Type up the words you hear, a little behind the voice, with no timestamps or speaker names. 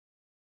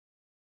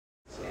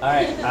All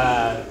right,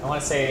 I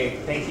want to say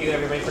thank you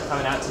everybody for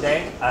coming out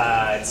today.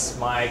 It's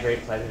my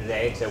great pleasure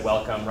today to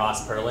welcome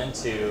Ross Perlin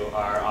to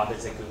our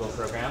Authors at Google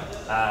program.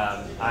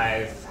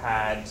 I've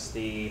had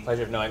the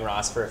pleasure of knowing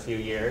Ross for a few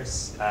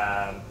years.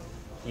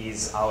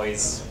 He's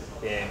always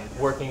been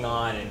working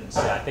on and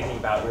thinking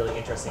about really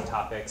interesting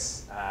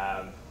topics.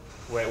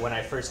 When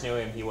I first knew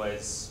him, he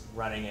was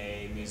running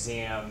a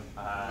museum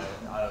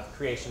of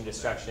creation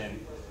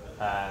destruction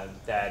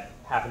that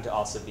happened to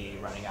also be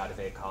running out of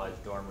a college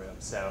dorm room.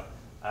 So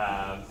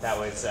that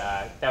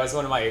was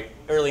one of my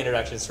early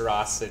introductions to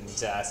Ross, and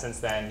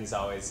since then he's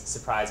always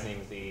surprised me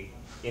with the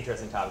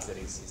interesting topics that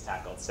he's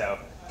tackled. So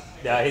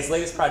his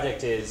latest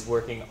project is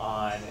working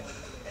on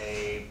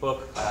a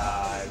book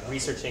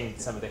researching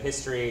some of the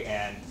history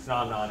and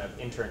phenomenon of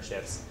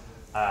internships,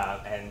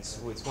 and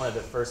it's one of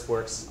the first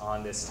works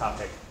on this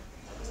topic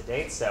to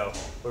date. So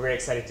we're very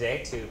excited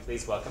today to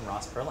please welcome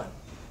Ross Perlin.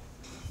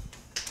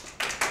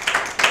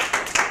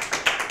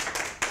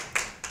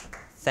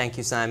 Thank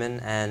you, Simon,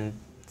 and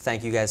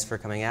thank you guys for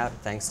coming out.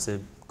 Thanks to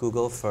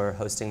Google for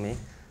hosting me.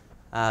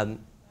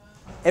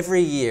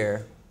 Every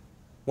year,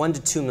 1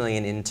 to 2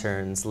 million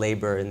interns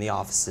labor in the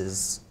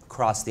offices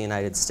across the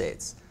United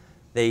States.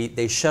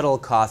 They shuttle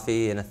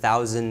coffee in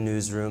 1,000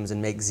 newsrooms and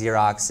make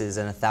Xeroxes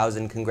in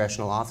 1,000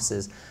 congressional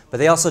offices, but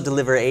they also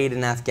deliver aid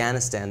in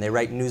Afghanistan. They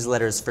write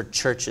newsletters for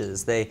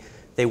churches. They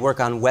work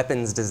on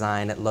weapons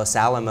design at Los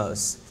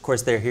Alamos. Of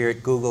course, they're here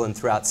at Google and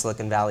throughout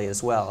Silicon Valley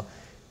as well.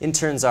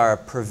 Interns are a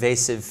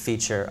pervasive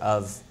feature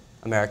of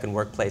American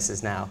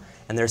workplaces now,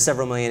 and there are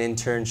several million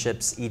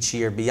internships each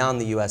year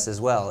beyond the US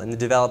as well, in the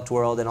developed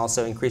world and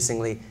also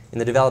increasingly in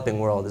the developing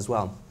world as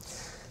well.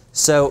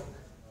 So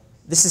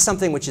this is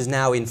something which is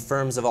now in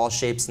firms of all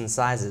shapes and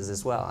sizes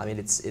as well. I mean,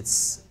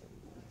 it's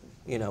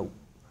you know,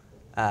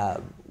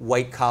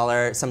 white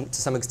collar, to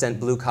some extent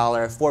blue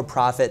collar,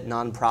 for-profit,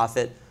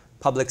 non-profit,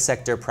 public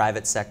sector,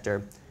 private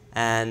sector,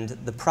 and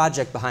the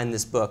project behind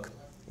this book,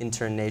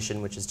 Intern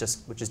Nation, which has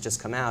just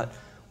come out,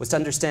 was to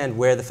understand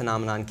where the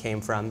phenomenon came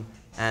from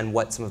and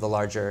what some of the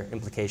larger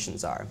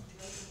implications are.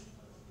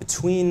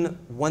 Between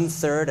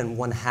 1/3 and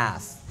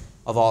 1/2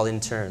 of all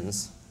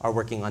interns are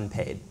working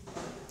unpaid,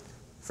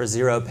 for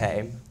zero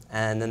pay,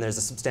 and then there's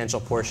a substantial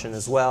portion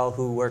as well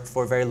who work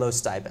for very low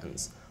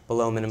stipends,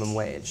 below minimum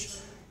wage.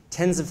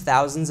 Tens of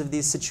thousands of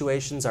these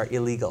situations are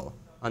illegal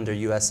under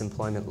US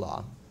employment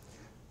law.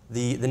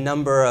 The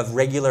number of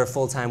regular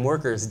full-time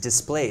workers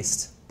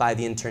displaced by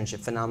the internship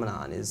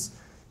phenomenon is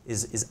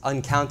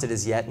uncounted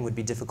as yet and would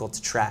be difficult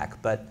to track,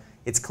 but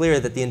it's clear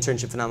that the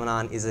internship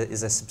phenomenon is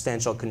a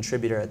substantial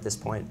contributor at this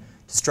point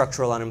to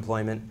structural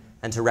unemployment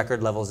and to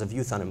record levels of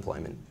youth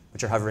unemployment,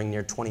 which are hovering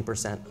near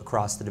 20%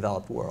 across the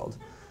developed world.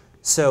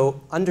 So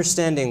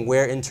understanding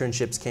where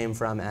internships came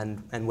from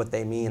and what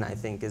they mean, I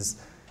think, is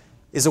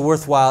a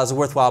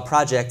worthwhile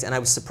project, and I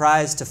was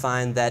surprised to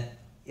find that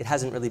it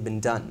hasn't really been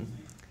done.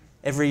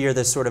 Every year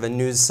there's sort of a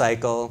news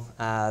cycle,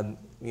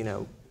 you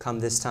know, come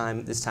this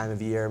time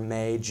of year,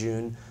 May,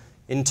 June,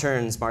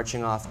 interns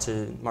marching off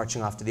to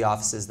the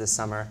offices this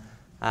summer.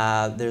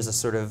 There's a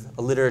sort of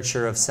a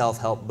literature of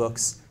self-help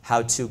books,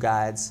 how-to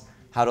guides,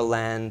 how to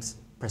land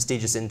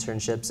prestigious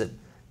internships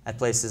at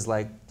places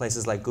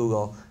like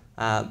Google.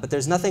 But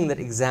there's nothing that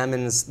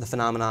examines the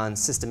phenomenon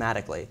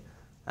systematically,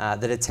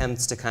 that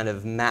attempts to kind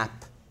of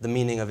map the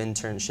meaning of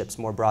internships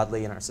more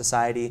broadly in our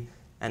society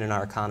and in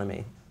our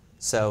economy.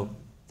 So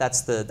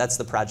that's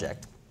the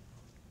project.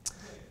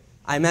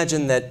 I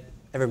imagine that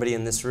everybody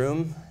in this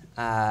room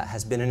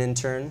has been an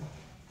intern,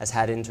 has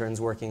had interns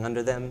working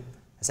under them,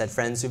 has had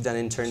friends who've done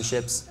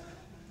internships.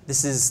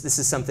 This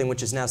is something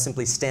which is now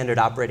simply standard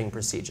operating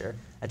procedure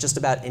at just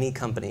about any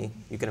company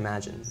you can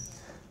imagine.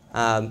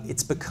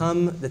 It's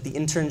become that the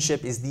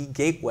internship is the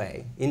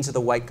gateway into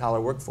the white-collar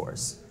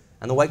workforce.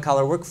 And the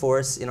white-collar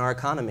workforce in our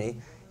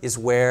economy is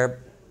where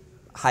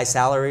high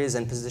salaries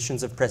and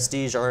positions of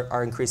prestige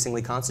are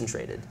increasingly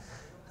concentrated.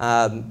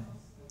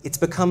 It's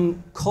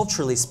become,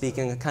 culturally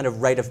speaking, a kind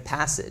of rite of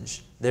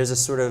passage. There's a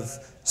sort of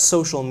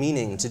social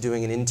meaning to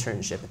doing an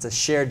internship. It's a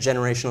shared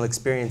generational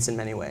experience in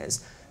many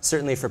ways,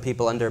 certainly for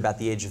people under about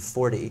the age of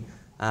 40,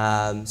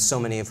 so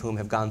many of whom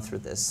have gone through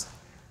this.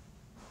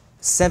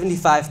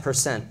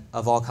 75%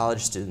 of all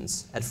college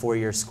students at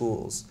four-year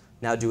schools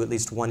now do at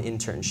least one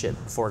internship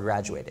before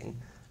graduating.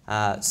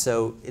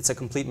 So it's a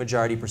complete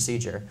majority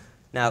procedure.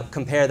 Now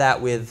compare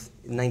that with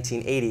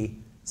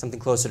 1980, something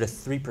closer to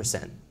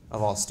 3%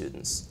 of all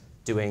students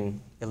doing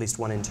at least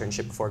one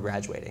internship before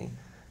graduating.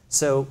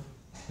 So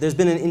there's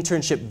been an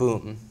internship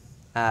boom,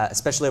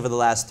 especially over the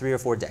last 3 or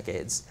 4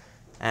 decades.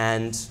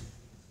 And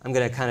I'm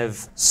going to kind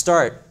of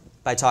start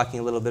by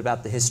talking a little bit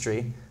about the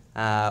history.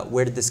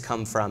 Where did this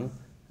come from?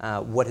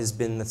 What have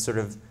been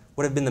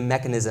the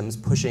mechanisms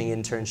pushing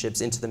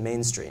internships into the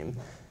mainstream?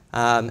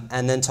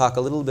 And then talk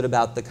a little bit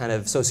about the kind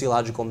of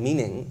sociological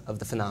meaning of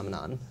the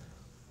phenomenon.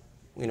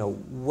 You know,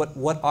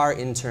 what are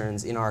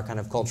interns in our kind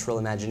of cultural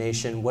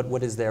imagination?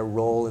 What is their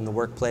role in the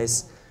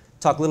workplace?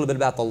 Talk a little bit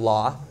about the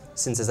law,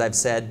 since as I've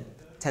said,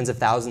 tens of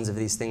thousands of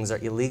these things are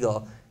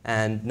illegal,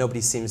 and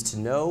nobody seems to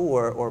know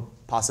or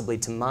possibly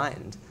to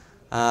mind.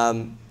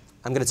 I'm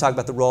going to talk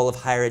about the role of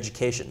higher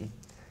education.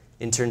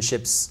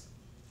 Internships,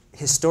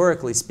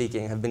 historically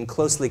speaking, have been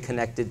closely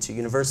connected to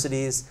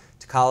universities,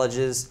 to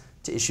colleges,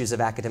 to issues of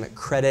academic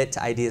credit,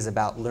 to ideas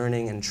about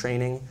learning and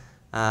training,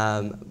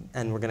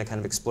 and we're going to kind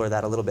of explore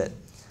that a little bit.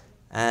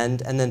 And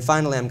then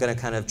finally, I'm going to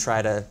kind of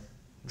try to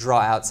draw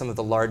out some of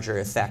the larger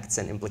effects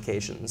and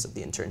implications of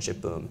the internship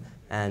boom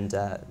and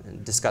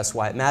discuss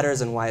why it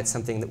matters and why it's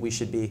something that we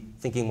should be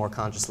thinking more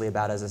consciously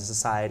about as a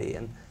society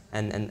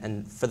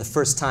and for the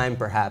first time,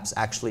 perhaps,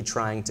 actually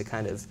trying to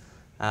kind of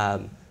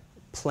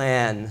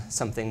plan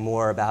something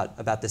more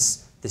about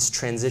this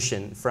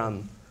transition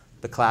from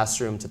the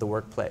classroom to the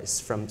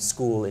workplace, from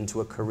school into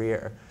a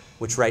career,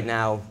 which right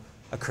now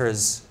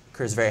occurs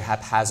very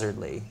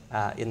haphazardly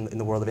in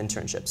the world of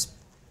internships.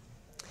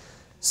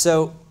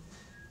 So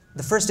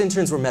the first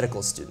interns were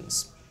medical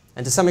students,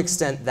 and to some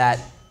extent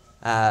that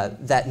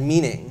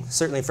meaning,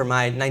 certainly for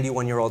my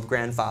 91-year-old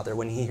grandfather,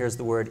 when he hears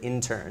the word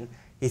intern,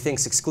 he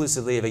thinks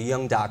exclusively of a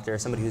young doctor,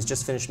 somebody who's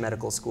just finished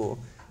medical school.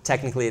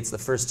 Technically, it's the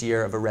first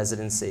year of a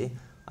residency,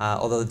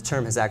 although the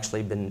term has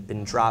actually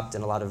been dropped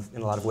in a lot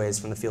of ways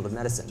from the field of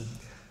medicine.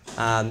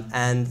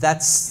 And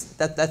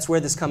that's where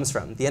this comes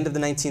from. At the end of the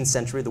 19th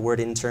century, the word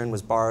intern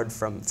was borrowed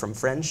from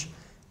French,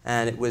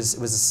 and it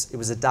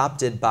was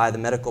adopted by the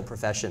medical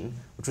profession,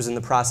 which was in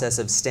the process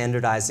of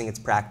standardizing its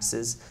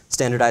practices,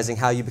 standardizing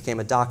how you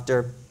became a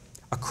doctor,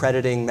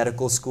 accrediting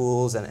medical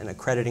schools and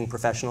accrediting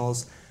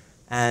professionals.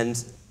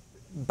 And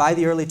by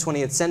the early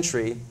 20th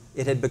century,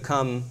 it had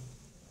become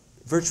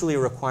virtually a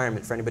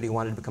requirement for anybody who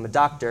wanted to become a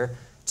doctor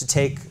to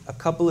take a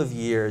couple of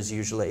years,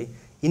 usually,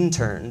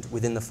 interned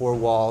within the four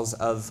walls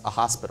of a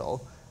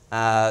hospital,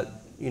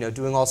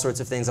 doing all sorts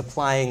of things,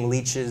 applying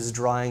leeches,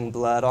 drawing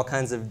blood, all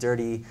kinds of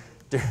dirty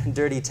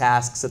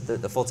tasks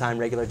that the full-time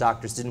regular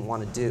doctors didn't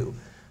want to do.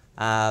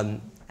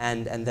 And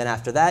then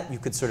after that, you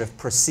could sort of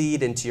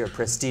proceed into your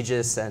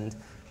prestigious and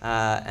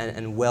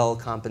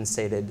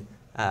well-compensated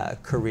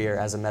career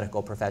as a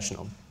medical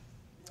professional.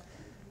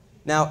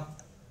 Now,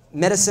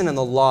 medicine and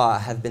the law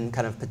have been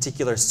kind of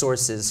particular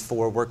sources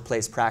for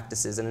workplace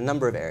practices in a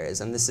number of areas,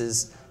 and this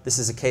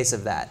is a case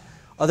of that.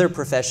 Other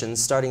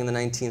professions, starting in the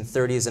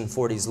 1930s and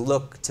 40s,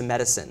 look to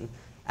medicine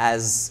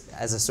as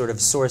a sort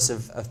of source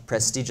of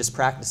prestigious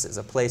practices,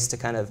 a place to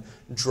kind of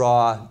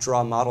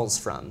draw models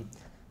from.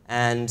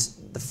 And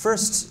the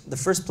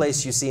first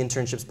place you see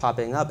internships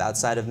popping up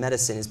outside of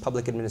medicine is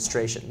public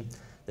administration.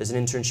 There's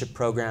an internship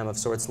program of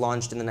sorts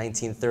launched in the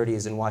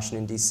 1930s in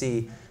Washington,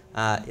 D.C.,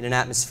 in an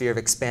atmosphere of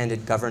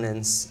expanded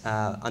governance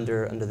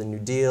under the New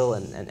Deal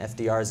and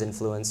FDR's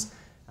influence,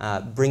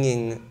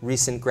 bringing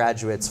recent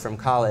graduates from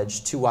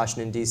college to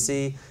Washington,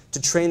 D.C.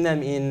 to train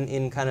them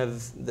in kind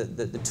of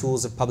the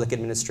tools of public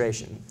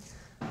administration.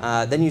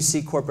 Then you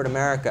see corporate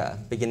America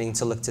beginning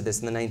to look to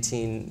this in the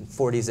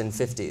 1940s and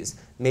 50s.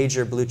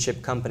 Major blue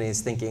chip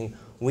companies thinking,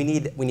 we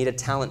need a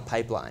talent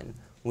pipeline.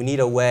 We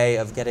need a way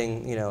of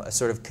getting a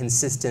sort of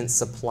consistent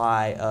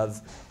supply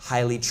of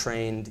highly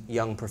trained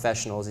young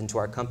professionals into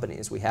our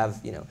companies. We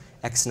have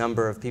X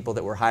number of people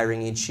that we're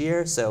hiring each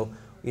year, so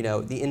the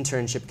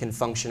internship can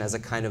function as a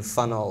kind of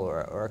funnel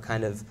or a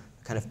kind of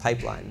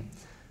pipeline.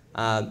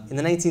 In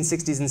the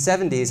 1960s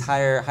and 70s,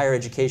 higher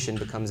education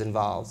becomes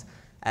involved.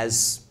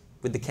 As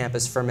with the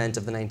campus ferment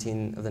of the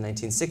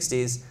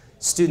 1960s,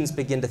 students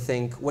begin to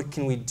think, what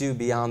can we do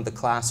beyond the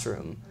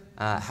classroom?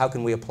 How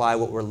can we apply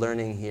what we're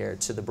learning here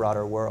to the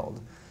broader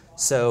world?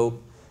 So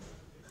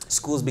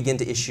schools begin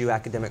to issue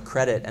academic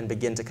credit and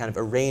begin to kind of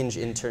arrange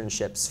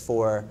internships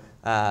for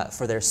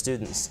their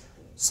students.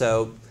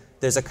 So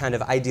there's a kind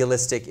of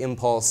idealistic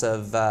impulse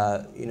of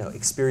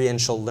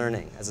experiential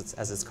learning,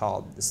 as it's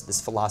called,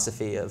 this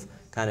philosophy of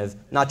kind of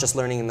not just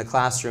learning in the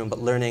classroom, but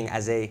learning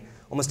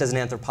almost as an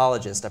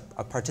anthropologist,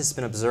 a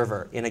participant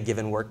observer in a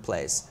given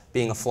workplace,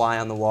 being a fly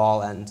on the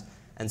wall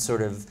and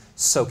sort of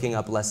soaking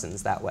up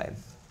lessons that way.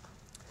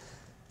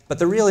 But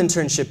the real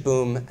internship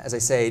boom, as I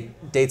say,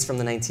 dates from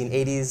the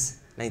 1980s,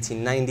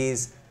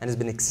 1990s, and has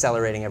been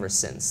accelerating ever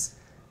since.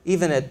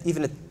 Even at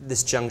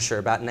this juncture,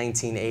 about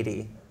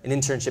 1980, an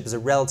internship is a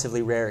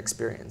relatively rare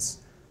experience.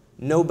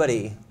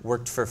 Nobody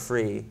worked for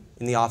free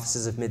in the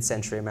offices of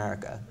mid-century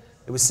America.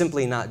 It was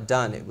simply not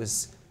done. It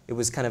was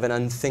kind of an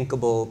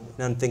unthinkable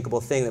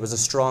thing. There was a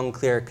strong,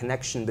 clear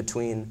connection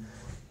between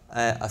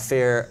a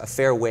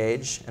fair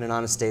wage and an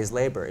honest day's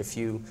labor. If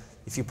you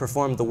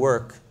performed the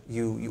work,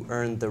 you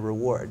earned the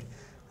reward.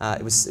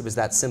 It was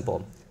that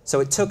simple. So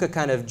it took a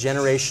kind of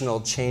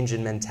generational change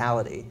in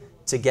mentality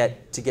to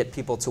get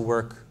people to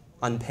work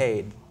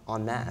unpaid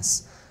en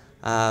masse.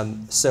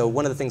 So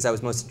one of the things I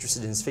was most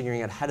interested in is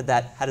figuring out how did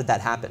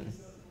that happen.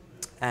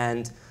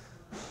 And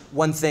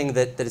one thing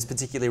that is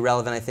particularly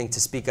relevant, I think, to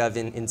speak of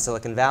in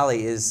Silicon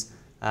Valley is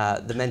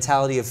the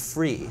mentality of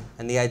free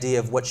and the idea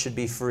of what should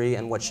be free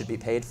and what should be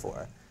paid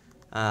for.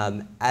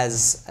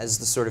 As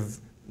the sort of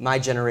my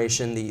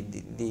generation,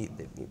 the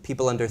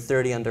people under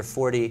 30, under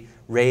 40,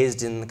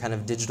 raised in the kind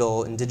of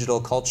digital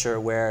culture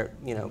where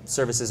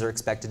services are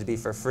expected to be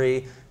for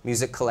free,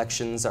 music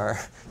collections are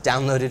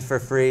downloaded for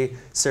free,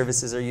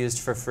 services are used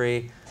for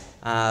free.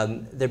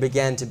 There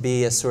began to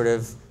be a sort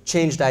of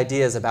changed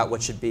ideas about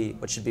what should be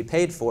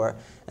paid for,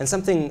 and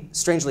something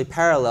strangely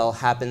parallel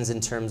happens in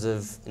terms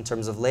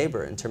of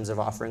labor, in terms of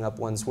offering up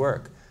one's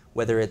work,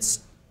 whether it's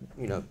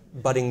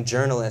budding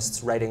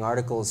journalists writing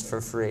articles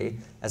for free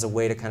as a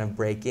way to kind of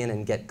break in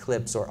and get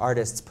clips, or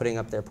artists putting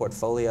up their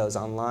portfolios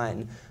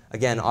online,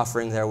 again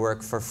offering their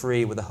work for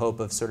free with the hope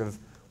of sort of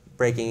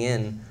breaking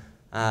in.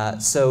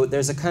 So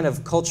there's a kind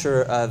of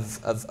culture of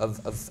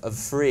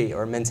free,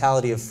 or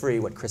mentality of free,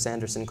 what Chris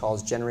Anderson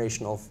calls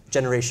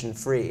generation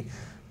free,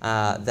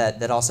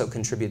 that also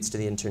contributes to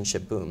the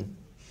internship boom.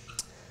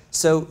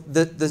 So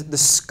the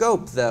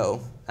scope,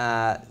 though,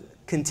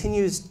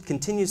 continues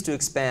to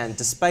expand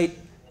despite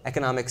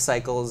economic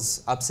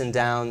cycles, ups and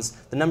downs.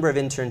 The number of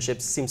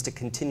internships seems to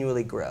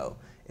continually grow.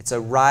 It's a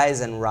rise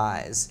and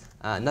rise.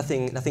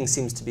 Nothing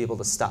seems to be able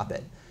to stop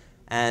it.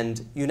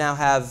 And you now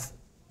have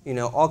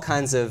all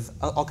kinds of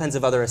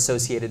other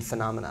associated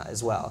phenomena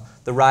as well.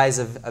 The rise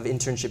of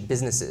internship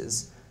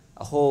businesses,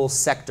 a whole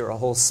sector, a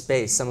whole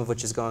space, some of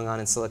which is going on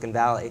in Silicon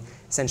Valley,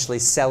 essentially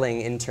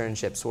selling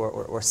internships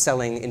or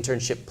selling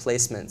internship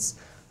placements.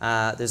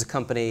 There's a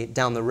company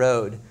down the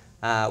road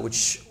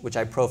which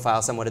I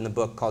profile somewhat in the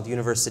book, called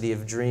University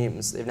of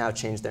Dreams. They've now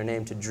changed their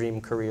name to Dream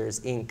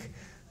Careers, Inc.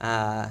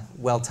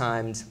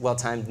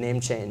 Well-timed name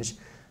change.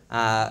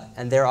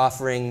 And they're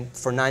offering,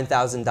 for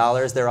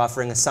 $9,000, they're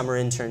offering a summer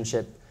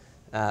internship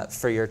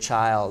for your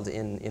child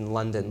in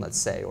London, let's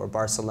say, or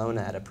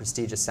Barcelona at a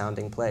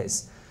prestigious-sounding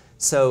place.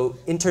 So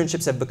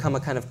internships have become a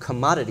kind of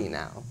commodity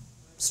now,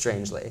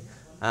 strangely.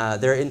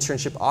 There are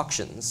internship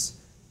auctions.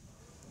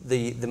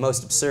 The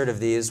most absurd of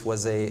these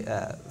was a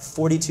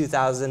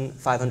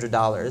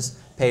 $42,500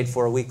 paid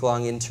for a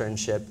week-long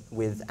internship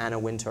with Anna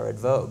Wintour at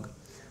Vogue.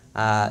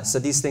 So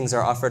these things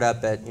are offered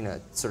up at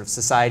sort of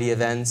society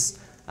events,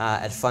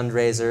 at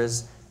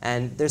fundraisers,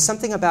 and there's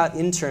something about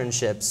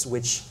internships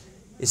which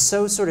is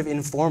so sort of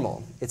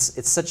informal.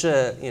 It's such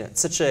a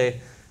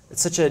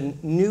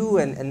new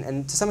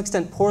and to some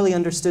extent poorly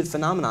understood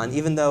phenomenon,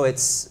 even though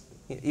it's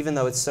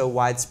so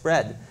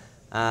widespread,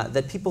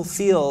 that people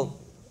feel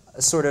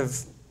a sort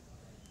of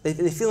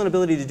they feel an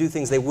ability to do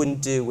things they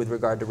wouldn't do with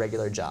regard to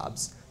regular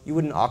jobs. You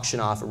wouldn't auction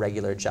off a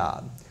regular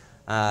job.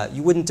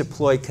 You wouldn't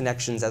deploy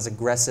connections as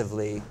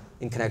aggressively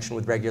in connection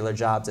with regular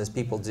jobs as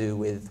people do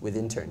with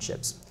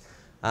internships.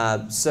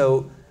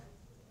 So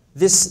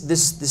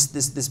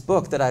this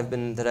book that I've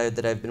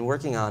been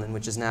working on, and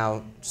which is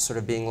now sort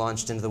of being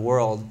launched into the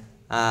world,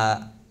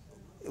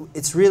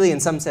 it's really in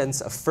some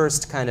sense a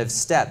first kind of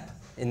step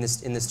in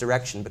this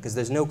direction, because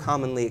there's no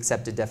commonly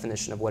accepted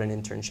definition of what an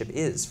internship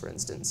is, for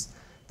instance.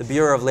 The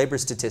Bureau of Labor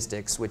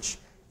Statistics, which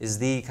is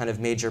the kind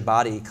of major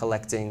body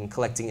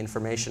collecting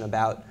information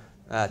about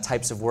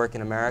types of work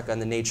in America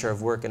and the nature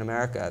of work in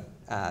America,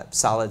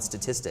 solid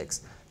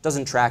statistics,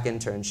 doesn't track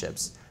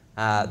internships.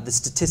 The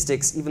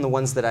statistics, even the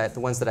ones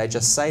that I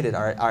just cited,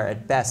 are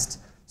at best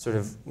sort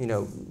of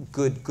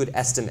good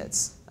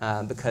estimates,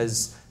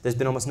 because there's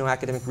been almost no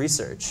academic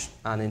research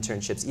on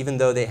internships, even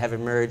though they have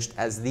emerged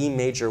as the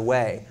major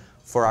way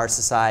for our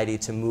society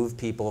to move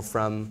people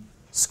from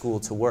school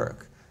to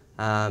work.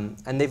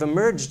 And they've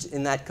emerged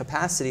in that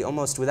capacity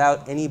almost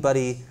without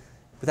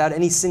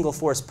any single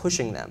force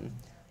pushing them.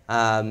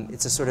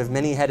 It's a sort of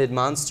many-headed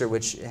monster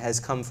which has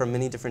come from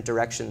many different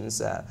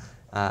directions,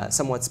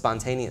 somewhat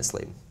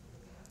spontaneously.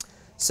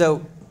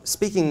 So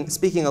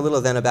speaking a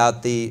little then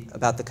about the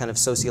kind of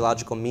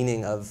sociological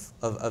meaning of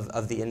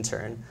the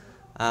intern,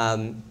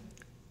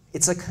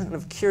 it's a kind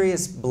of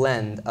curious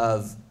blend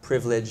of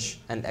privilege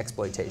and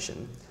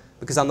exploitation.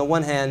 Because on the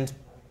one hand,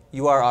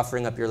 you are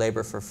offering up your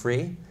labor for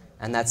free,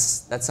 and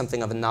that's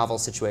something of a novel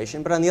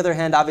situation. But on the other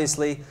hand,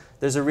 obviously,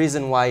 there's a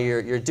reason why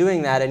you're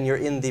doing that, and you're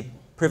in the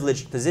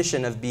privileged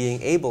position of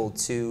being able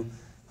to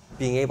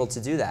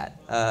do that,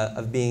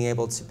 of being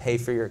able to pay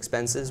for your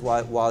expenses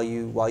while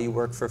you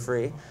work for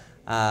free,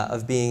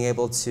 of being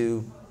able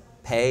to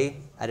pay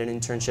at an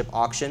internship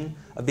auction,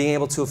 of being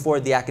able to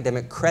afford the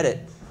academic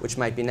credit which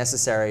might be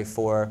necessary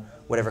for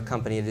whatever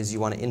company it is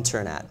you want to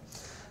intern at.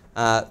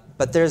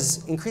 But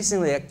there's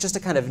increasingly just a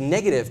kind of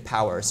negative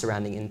power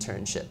surrounding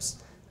internships.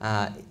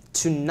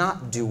 To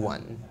not do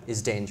one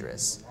is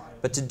dangerous,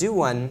 but to do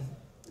one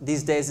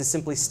these days is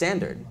simply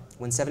standard.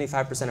 When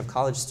 75% of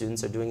college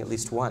students are doing at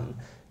least one,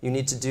 you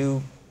need to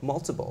do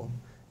multiple.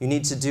 You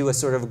need to do a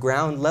sort of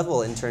ground level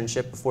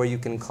internship before you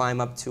can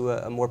climb up to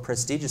a more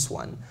prestigious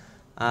one.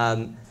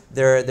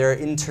 There are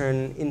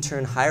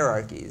intern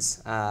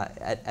hierarchies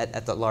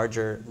at the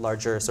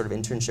larger sort of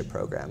internship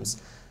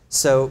programs.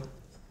 So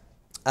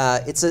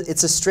it's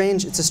a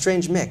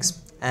strange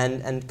mix,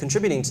 and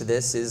contributing to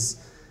this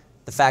is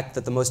the fact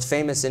that the most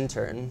famous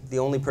intern, the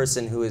only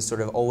person who is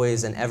sort of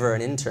always and ever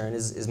an intern,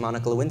 is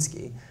Monica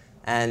Lewinsky.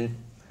 And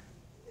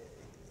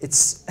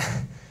it's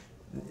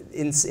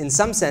in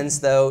some sense,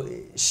 though,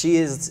 she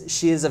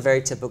is a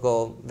very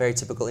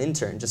typical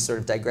intern. Just sort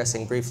of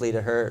digressing briefly to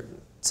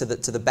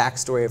the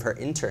backstory of her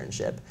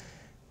internship.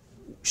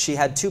 She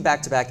had 2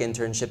 back-to-back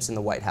internships in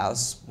the White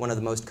House, one of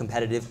the most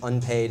competitive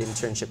unpaid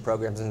internship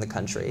programs in the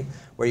country,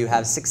 where you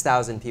have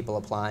 6,000 people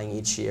applying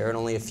each year and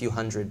only a few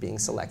hundred being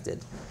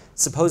selected.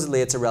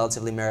 Supposedly, it's a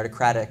relatively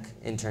meritocratic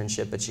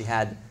internship, but she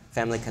had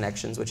family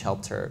connections which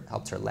helped her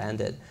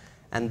land it.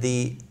 And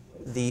the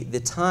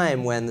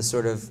time when the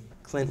sort of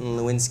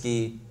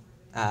Clinton-Lewinsky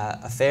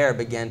affair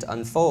began to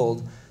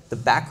unfold, the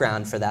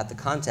background for that, the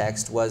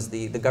context, was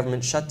the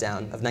government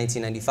shutdown of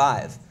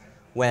 1995,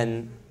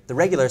 when the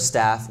regular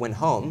staff went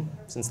home,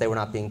 since they were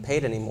not being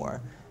paid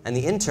anymore, and the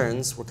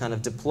interns were kind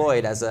of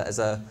deployed as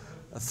a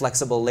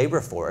flexible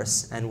labor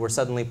force and were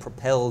suddenly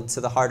propelled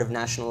to the heart of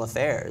national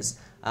affairs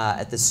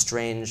at this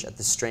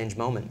strange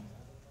moment.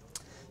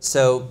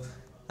 So,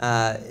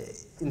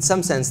 in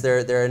some sense,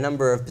 there are a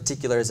number of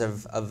particulars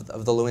of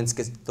the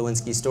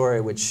Lewinsky story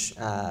which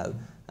are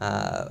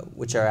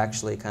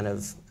actually kind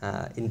of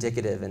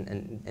indicative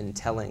and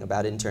telling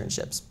about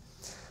internships.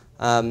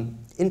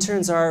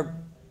 Interns are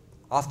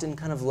often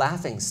kind of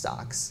laughing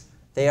stocks.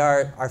 They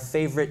are our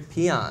favorite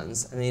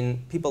peons. I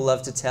mean, people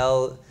love to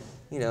tell,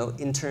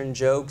 intern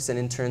jokes and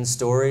intern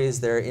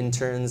stories. There are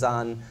interns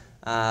on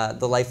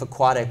The Life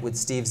Aquatic with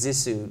Steve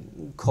Zissou,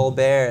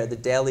 Colbert, The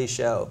Daily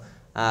Show.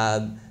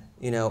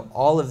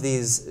 All of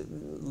these,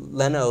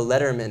 Leno,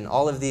 Letterman,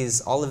 all of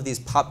these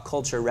pop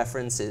culture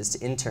references to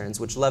interns,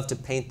 which love to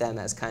paint them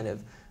as kind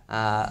of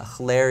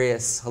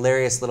hilarious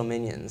little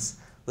minions,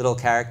 little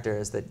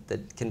characters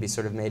that can be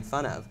sort of made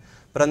fun of.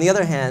 But on the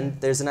other hand,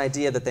 there's an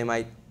idea that they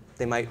might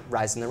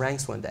rise in the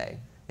ranks one day.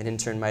 An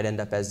intern might end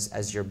up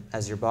as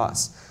your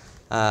boss.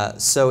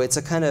 So it's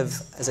a kind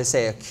of, as I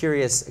say, a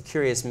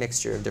curious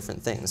mixture of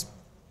different things.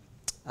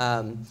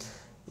 And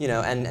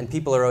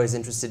people are always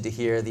interested to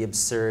hear the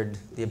absurd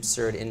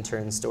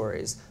intern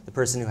stories. The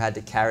person who had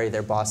to carry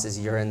their boss's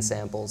urine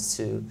samples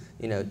to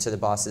the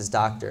boss's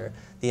doctor.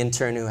 The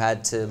intern who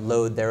had to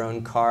load their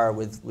own car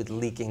with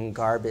leaking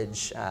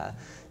garbage. The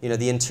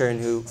intern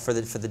who, for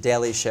the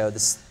Daily Show,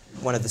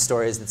 one of the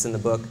stories that's in the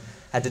book,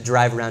 had to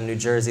drive around New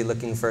Jersey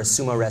looking for a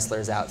sumo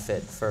wrestler's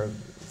outfit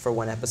for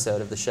one episode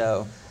of the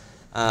show.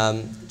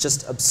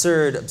 Just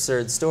absurd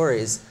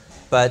stories,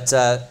 but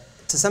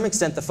to some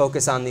extent, the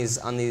focus on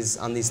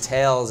these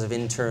tales of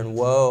intern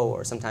woe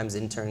or sometimes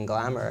intern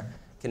glamour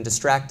can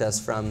distract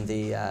us from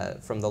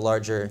the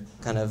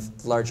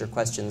larger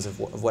questions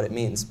of what it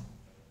means.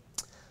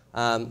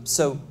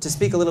 So to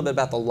speak a little bit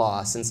about the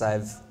law, since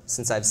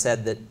I've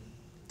said that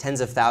tens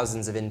of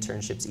thousands of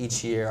internships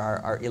each year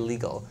are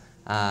illegal.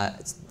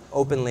 It's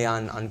openly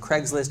on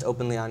Craigslist,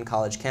 openly on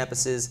college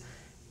campuses.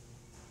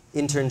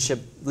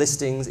 Internship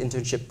listings,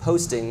 internship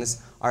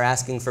postings are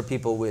asking for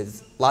people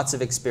with lots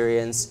of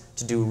experience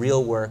to do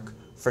real work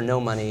for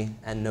no money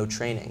and no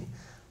training.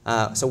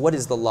 So what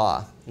is the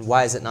law? And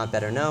why is it not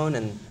better known?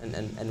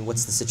 And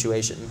what's the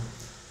situation?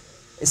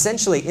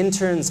 Essentially,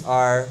 interns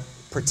are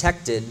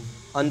protected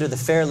under the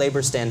Fair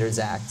Labor Standards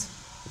Act,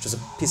 which is a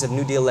piece of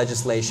New Deal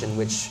legislation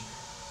which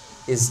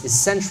is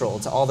central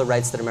to all the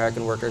rights that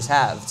American workers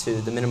have,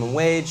 to the minimum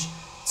wage,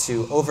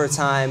 to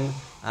overtime.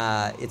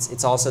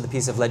 It's also the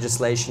piece of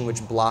legislation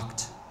which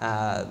blocked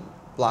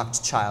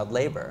child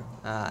labor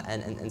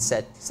and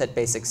set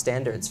basic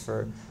standards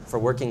for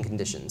working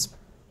conditions.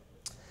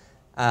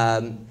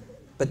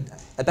 But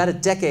about a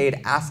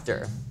decade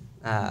after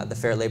the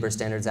Fair Labor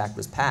Standards Act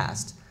was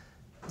passed,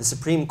 the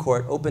Supreme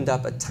Court opened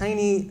up a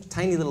tiny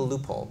little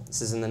loophole.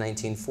 This is in the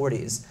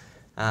 1940s,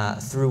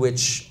 through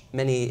which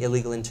many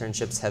illegal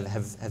internships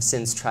have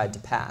since tried to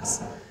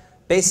pass.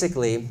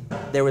 Basically,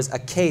 there was a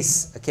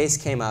case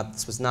came up.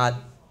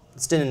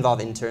 This didn't involve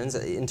interns.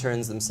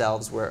 Interns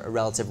themselves were a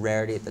relative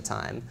rarity at the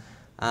time.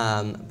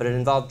 But it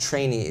involved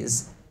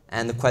trainees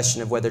and the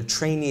question of whether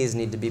trainees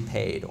need to be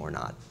paid or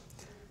not.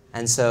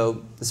 And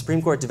so the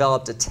Supreme Court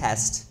developed a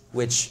test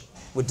which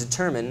would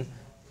determine,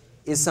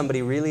 is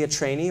somebody really a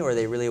trainee or are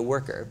they really a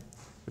worker?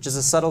 Which is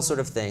a subtle sort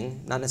of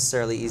thing, not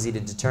necessarily easy to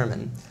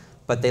determine.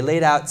 But they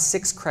laid out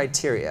 6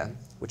 criteria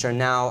which are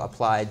now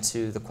applied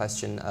to the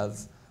question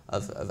of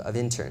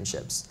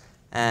internships.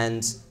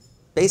 And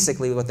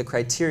basically what the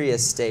criteria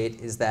state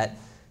is that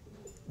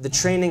the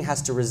training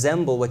has to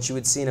resemble what you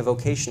would see in a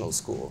vocational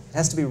school. It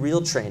has to be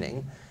real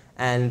training,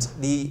 and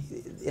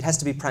it has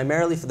to be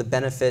primarily for the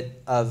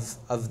benefit of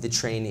the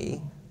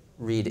trainee,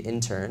 read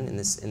intern in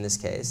this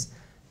case,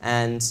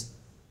 and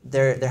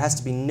there has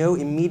to be no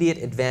immediate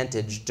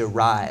advantage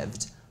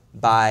derived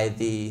by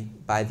the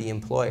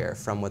employer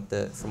from what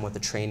the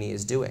trainee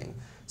is doing.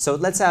 So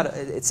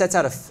it sets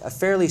out a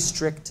fairly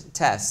strict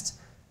test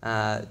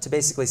to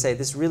basically say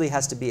this really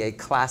has to be a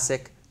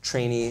classic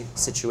trainee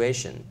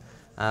situation,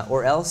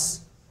 or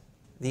else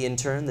the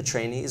intern, the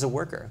trainee, is a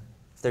worker.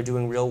 If they're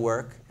doing real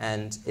work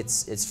and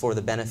it's for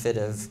the benefit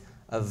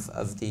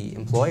of the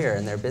employer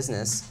and their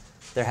business,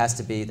 there has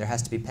to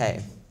be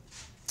pay.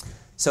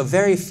 So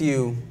very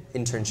few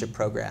internship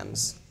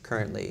programs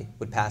currently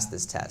would pass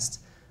this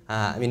test.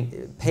 I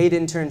mean, paid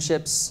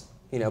internships,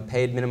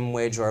 paid minimum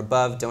wage or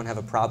above don't have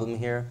a problem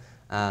here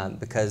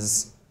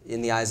because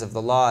in the eyes of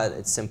the law,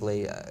 it's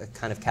simply a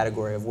kind of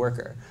category of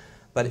worker.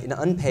 But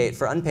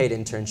for unpaid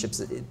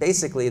internships,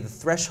 basically the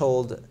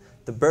threshold,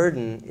 the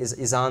burden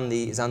is on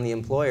the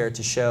employer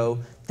to show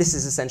this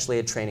is essentially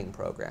a training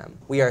program.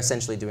 We are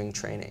essentially doing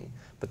training.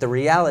 But the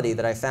reality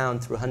that I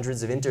found through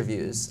hundreds of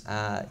interviews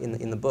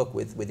in the book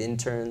with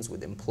interns,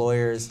 with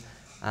employers,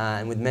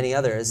 and with many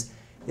others,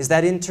 is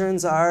that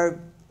interns are,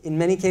 in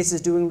many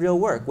cases, doing real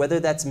work, whether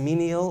that's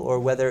menial or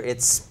whether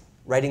it's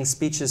writing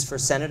speeches for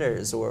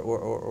senators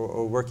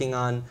or working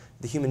on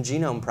the Human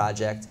Genome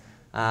Project.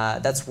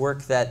 That's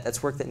work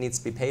that needs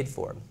to be paid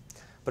for.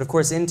 But of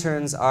course,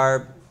 interns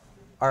are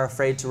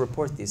afraid to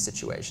report these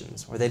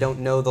situations, or they don't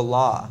know the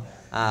law.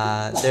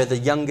 They're the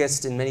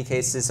youngest, in many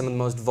cases, some of the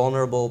most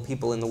vulnerable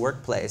people in the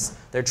workplace.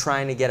 They're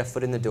trying to get a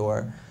foot in the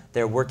door.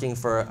 They're working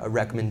for a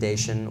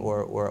recommendation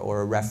or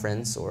a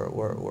reference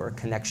or a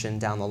connection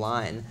down the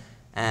line.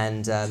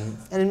 And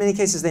in many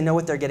cases, they know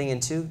what they're getting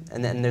into,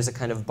 and then there's a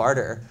kind of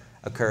barter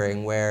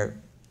occurring where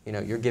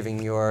you're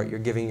giving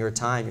your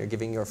time, you're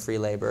giving your free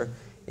labor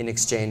in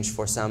exchange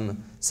for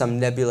some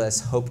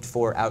nebulous,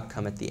 hoped-for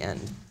outcome at the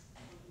end.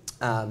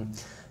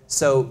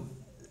 So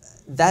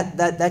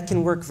that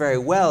can work very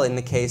well in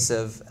the case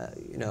of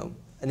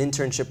an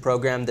internship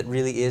program that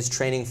really is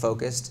training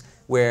focused,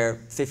 where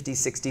 50,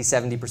 60,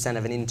 70%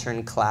 of an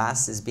intern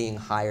class is being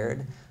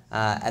hired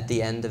at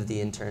the end of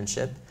the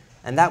internship,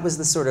 and that was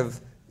the sort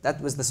of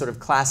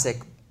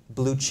classic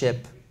blue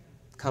chip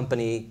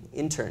company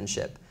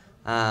internship.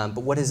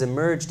 But what has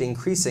emerged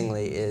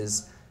increasingly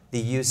is the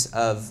use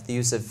of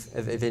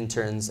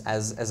interns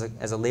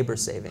as a labor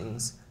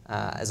savings,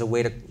 as a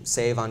way to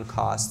save on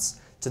costs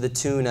to the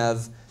tune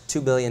of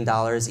 $2 billion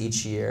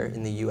each year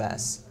in the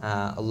US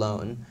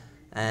alone.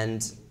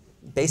 And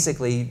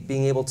basically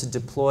being able to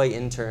deploy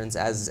interns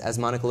as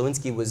Monica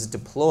Lewinsky was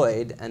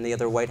deployed and the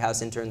other White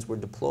House interns were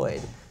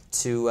deployed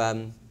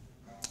to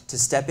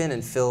step in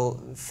and fill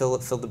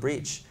the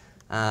breach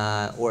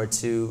or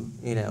to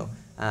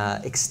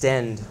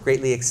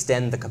greatly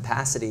extend the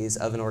capacities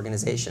of an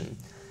organization.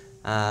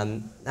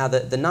 Now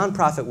the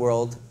nonprofit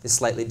world is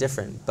slightly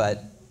different,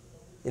 but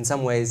in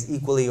some ways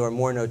equally or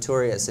more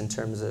notorious in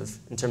terms of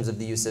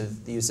the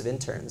use of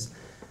interns.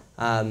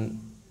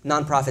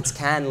 Nonprofits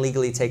can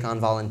legally take on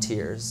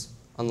volunteers,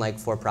 unlike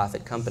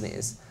for-profit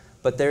companies,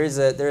 but there's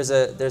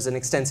an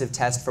extensive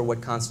test for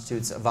what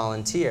constitutes a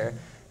volunteer,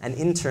 and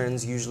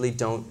interns usually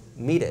don't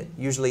meet it.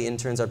 Usually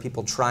interns are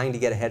people trying to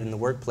get ahead in the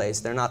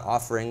workplace. They're not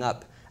offering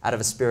up out of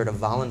a spirit of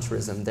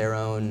voluntarism their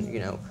own,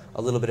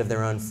 a little bit of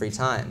their own free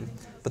time.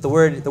 But the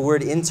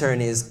word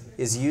intern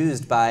is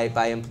used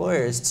by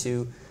employers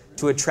to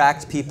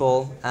attract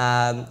people.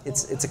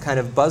 It's a kind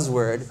of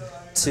buzzword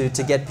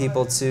to get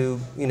people to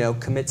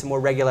commit to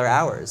more regular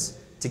hours,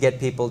 to get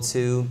people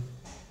to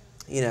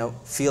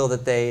feel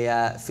that they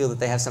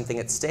have something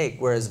at stake,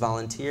 whereas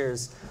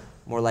volunteers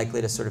more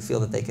likely to sort of feel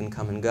that they can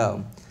come and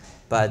go.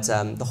 But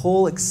the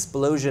whole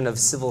explosion of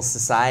civil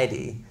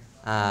society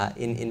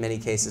in many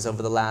cases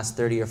over the last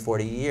 30 or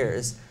 40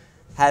 years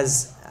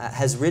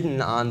has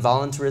ridden on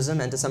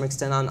voluntarism and to some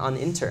extent on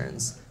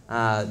interns.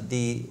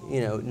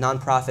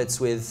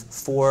 Nonprofits with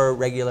 4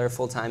 regular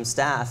full-time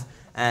staff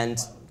and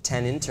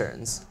 10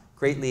 interns,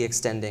 greatly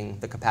extending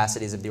the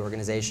capacities of the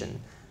organization.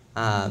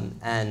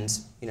 And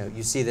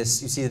you see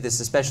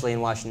this especially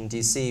in Washington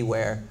D.C.,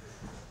 where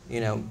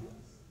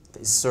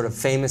sort of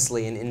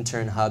famously an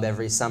intern hub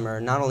every summer,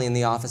 not only in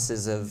the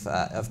offices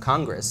of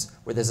Congress,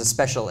 where there's a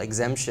special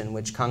exemption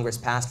which Congress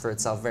passed for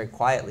itself very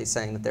quietly,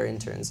 saying that their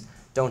interns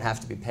don't have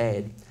to be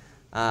paid,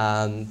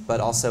 but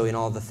also in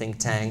all the think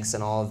tanks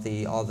and all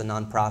the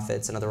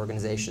nonprofits and other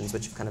organizations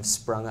which have kind of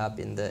sprung up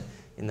in the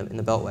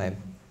Beltway.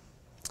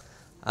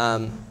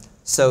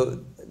 So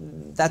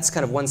that's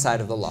kind of one side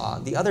of the law.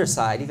 The other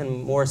side,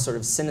 even more sort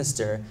of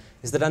sinister,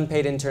 is that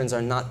unpaid interns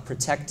are not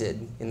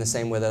protected in the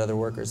same way that other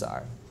workers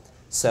are.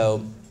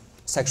 So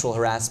sexual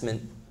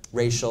harassment,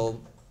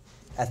 racial,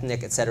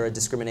 ethnic, etc.,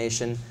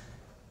 discrimination,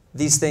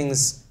 these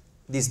things,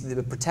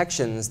 the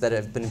protections that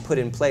have been put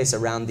in place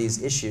around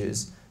these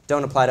issues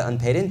don't apply to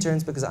unpaid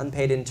interns because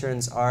unpaid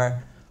interns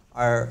are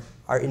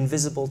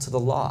invisible to the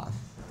law.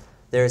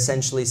 They're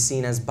essentially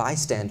seen as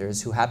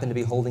bystanders who happen to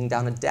be holding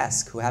down a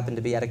desk, who happen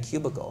to be at a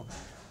cubicle.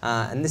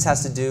 And this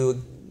has to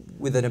do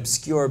with an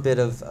obscure bit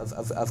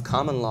of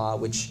common law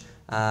which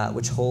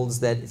holds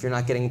that if you're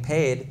not getting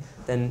paid,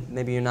 then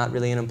maybe you're not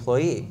really an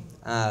employee.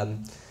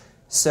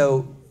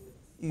 So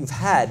we've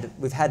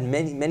had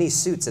many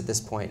suits at this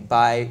point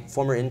by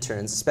former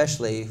interns,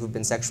 especially who've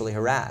been sexually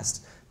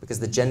harassed, because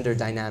the gender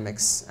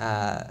dynamics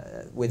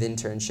with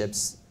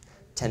internships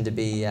tend to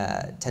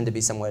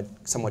be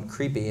somewhat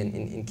creepy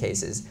in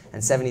cases.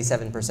 And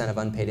 77% of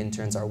unpaid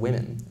interns are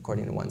women,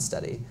 according to one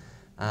study,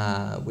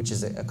 which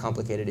is a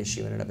complicated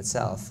issue in and of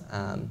itself.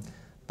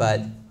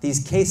 But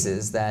these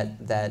cases that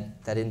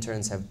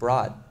interns have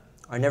brought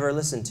are never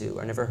listened to,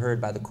 are never heard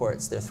by the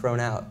courts. They're thrown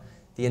out.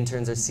 The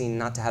interns are seen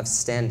not to have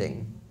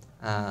standing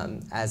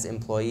as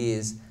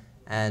employees,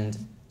 and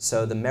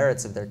so the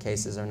merits of their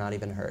cases are not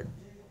even heard.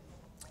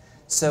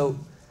 So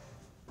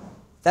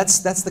that's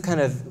the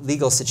kind of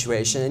legal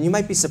situation. And you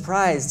might be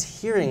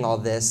surprised hearing all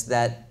this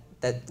that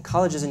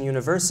colleges and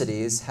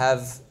universities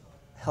have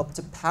helped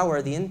to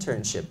power the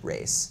internship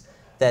race,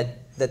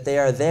 that they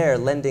are there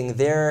lending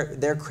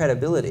their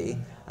credibility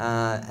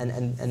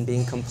and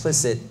being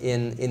complicit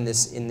in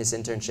this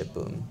internship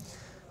boom.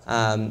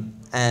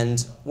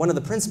 And one of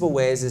the principal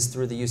ways is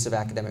through the use of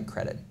academic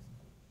credit.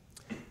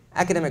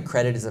 Academic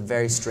credit is a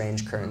very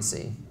strange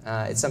currency.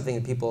 It's something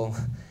that people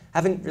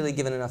haven't really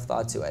given enough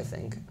thought to, I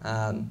think.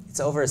 It's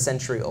over a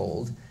century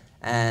old,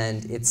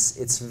 and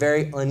it's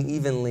very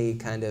unevenly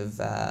kind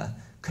of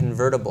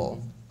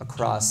convertible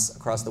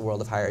across the world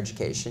of higher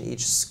education.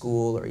 Each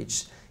school or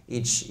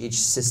each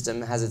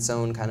system has its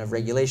own kind of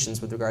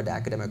regulations with regard to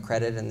academic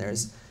credit, and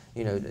there's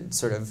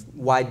sort of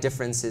wide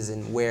differences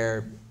in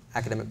where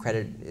academic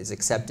credit is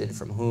accepted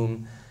from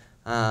whom.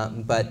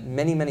 But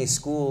many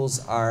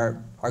schools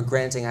are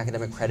granting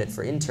academic credit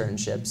for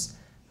internships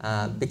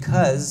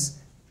because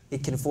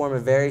it can form a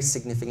very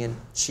significant,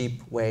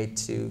 cheap way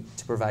to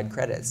provide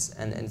credits,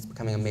 and it's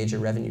becoming a major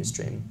revenue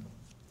stream.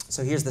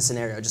 So here's the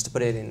scenario, just to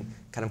put it in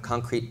kind of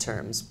concrete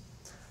terms.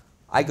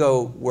 I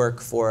go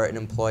work for an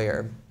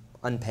employer,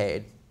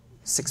 unpaid,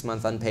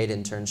 6-month unpaid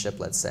internship,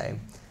 let's say,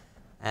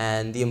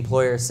 and the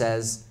employer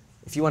says,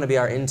 if you want to be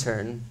our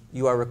intern,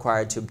 you are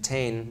required to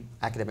obtain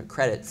academic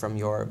credit from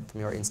your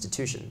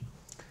institution.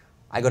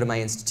 I go to my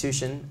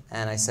institution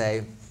and I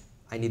say,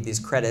 I need these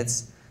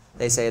credits.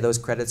 They say those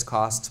credits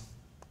cost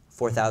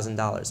 $4,000,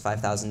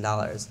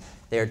 $5,000.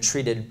 They are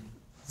treated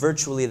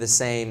virtually the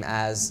same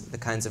as the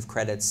kinds of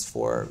credits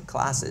for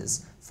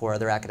classes, for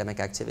other academic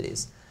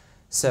activities.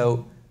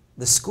 So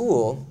the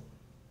school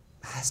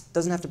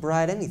doesn't have to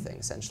provide anything,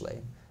 essentially.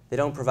 They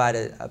don't provide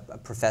a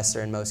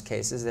professor in most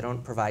cases. They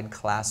don't provide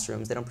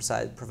classrooms. They don't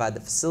provide the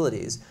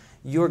facilities.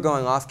 You're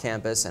going off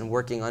campus and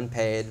working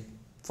unpaid,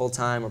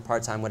 full-time or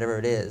part-time, whatever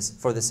it is,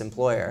 for this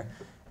employer,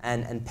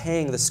 and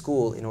paying the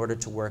school in order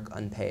to work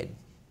unpaid.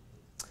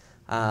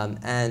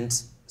 And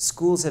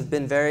schools have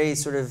been very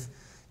sort of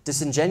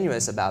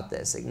disingenuous about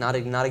this, not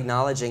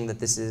acknowledging that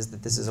this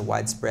is a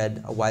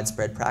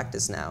widespread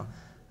practice now.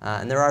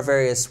 And there are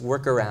various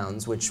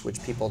workarounds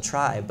which people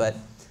try, but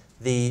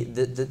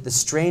the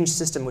strange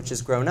system which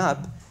has grown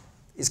up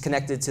is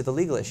connected to the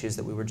legal issues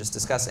that we were just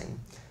discussing.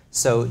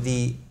 So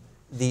the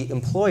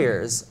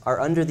employers are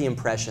under the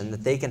impression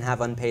that they can have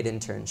unpaid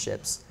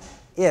internships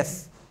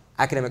if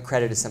academic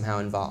credit is somehow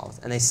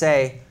involved. And they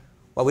say,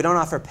 well, we don't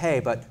offer pay,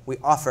 but we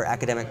offer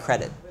academic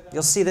credit.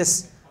 You'll see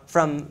this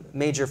from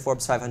major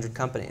Forbes 500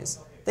 companies.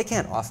 They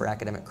can't offer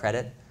academic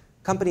credit.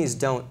 Companies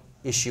don't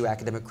issue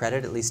academic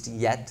credit, at least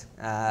yet.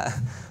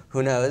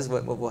 Who knows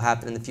what will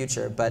happen in the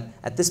future. But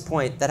at this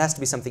point, that has to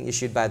be something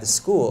issued by the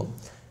school.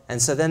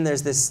 And so then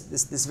there's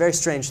this very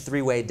strange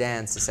three-way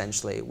dance,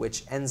 essentially,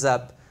 which ends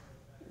up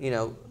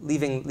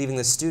leaving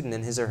the student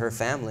and his or her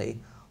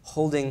family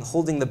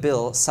holding the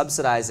bill,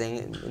 subsidizing,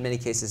 in many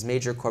cases,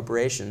 major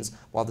corporations,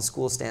 while the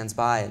school stands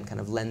by and kind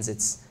of lends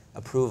its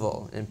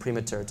approval and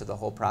imprimatur to the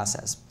whole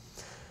process.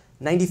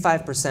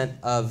 95%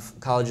 of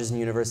colleges and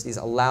universities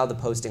allow the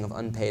posting of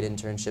unpaid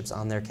internships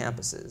on their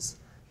campuses.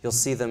 You'll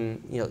see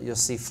them, you'll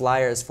see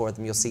flyers for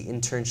them, you'll see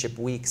internship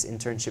weeks,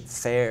 internship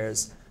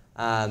fairs,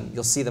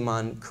 you'll see them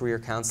on career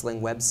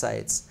counseling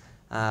websites.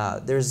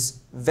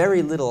 There's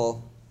very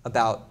little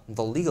about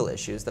the legal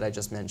issues that I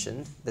just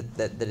mentioned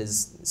that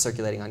is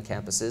circulating on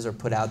campuses or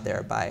put out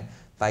there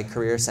by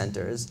career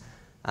centers.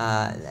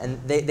 And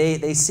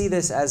they see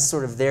this as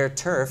sort of their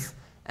turf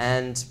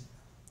and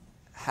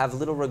have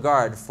little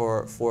regard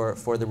for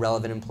the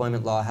relevant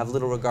employment law, have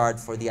little regard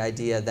for the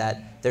idea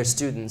that their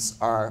students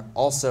are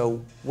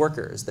also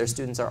workers, their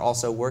students are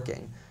also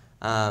working.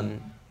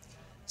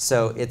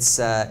 So it's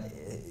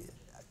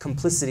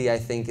complicity, I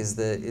think, is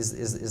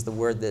the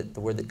word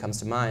that comes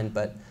to mind,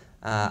 but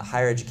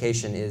higher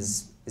education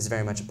is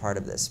very much a part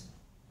of this.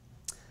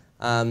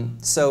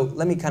 So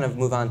let me kind of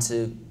move on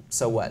to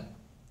so what,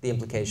 the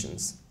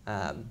implications,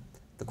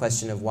 the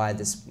question of why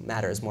this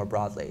matters more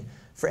broadly.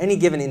 For any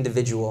given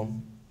individual,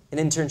 an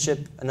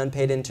internship, an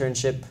unpaid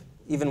internship,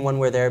 even one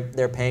where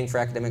they're paying for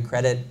academic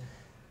credit,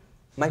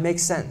 might make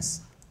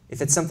sense. If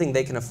it's something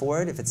they can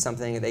afford, if it's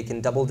something they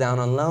can double down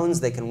on loans,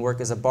 they can work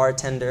as a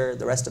bartender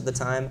the rest of the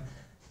time,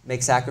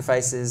 make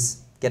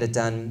sacrifices, get it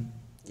done,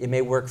 it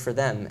may work for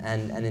them.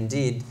 And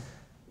indeed,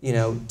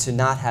 to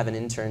not have an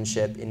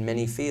internship in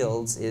many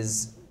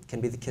fields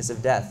can be the kiss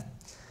of death.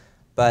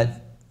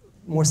 But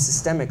more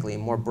systemically,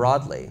 more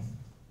broadly,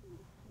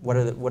 what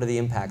are the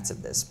impacts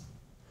of this?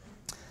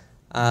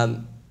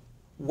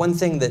 One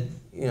thing that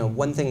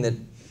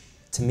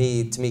to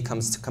me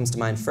comes to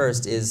mind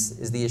first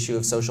is the issue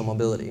of social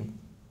mobility,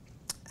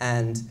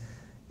 and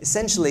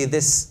essentially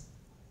this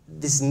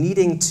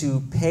needing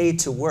to pay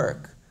to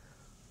work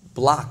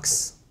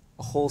blocks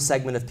a whole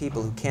segment of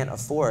people who can't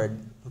afford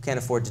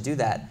to do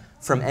that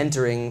from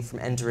entering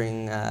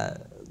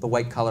the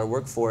white-collar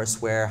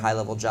workforce where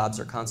high-level jobs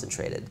are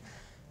concentrated.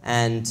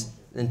 And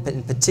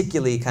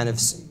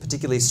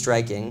particularly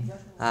striking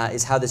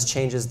is how this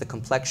changes the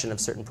complexion of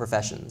certain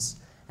professions.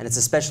 And it's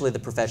especially the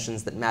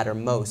professions that matter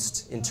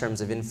most in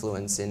terms of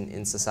influence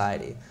in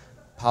society.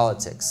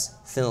 Politics,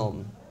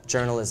 film,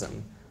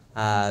 journalism.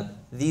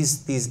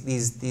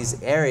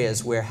 These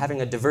areas where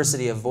having a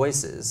diversity of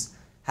voices,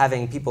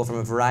 having people from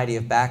a variety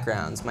of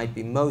backgrounds might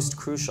be most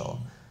crucial,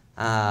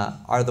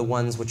 are the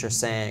ones which are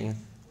saying,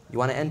 you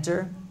want to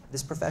enter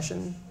this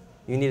profession?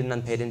 You need an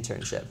unpaid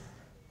internship.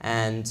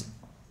 And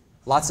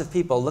lots of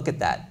people look at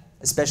that,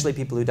 especially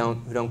people who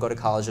don't go to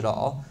college at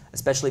all,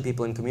 especially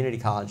people in community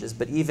colleges,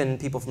 but even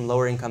people from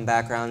lower income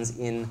backgrounds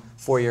in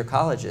four-year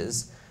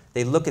colleges.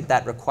 They look at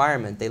that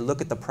requirement. They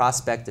look at the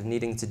prospect of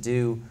needing to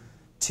do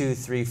 2,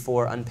 3,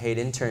 4 unpaid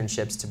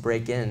internships to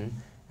break in,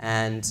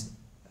 and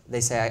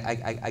they say,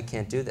 I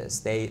can't do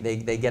this.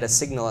 They get a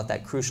signal at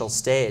that crucial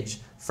stage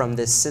from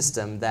this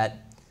system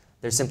that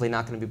they're simply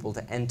not going to be able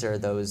to enter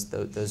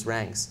those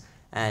ranks.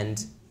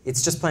 And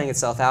it's just playing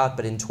itself out,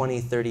 but in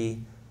 20, 30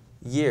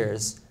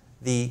 years,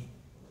 the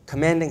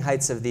commanding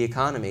heights of the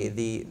economy,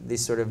 the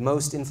sort of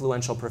most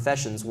influential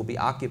professions will be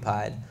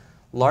occupied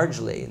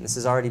largely, and this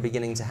is already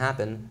beginning to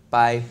happen,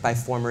 by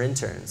former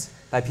interns,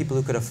 by people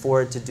who could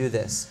afford to do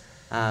this,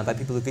 by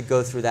people who could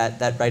go through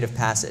that rite of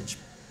passage.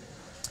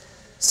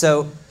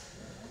 So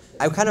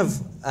I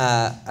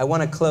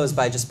want to close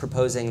by just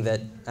proposing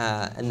that,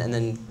 and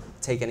then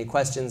take any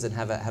questions and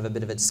have a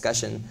bit of a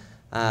discussion,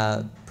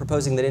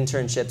 proposing that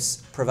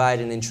internships provide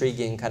an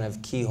intriguing kind of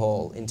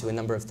keyhole into a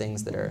number of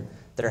things that are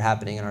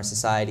happening in our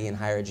society, in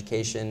higher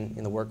education,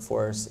 in the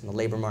workforce, in the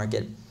labor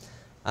market.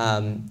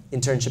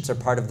 Internships are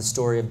part of the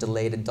story of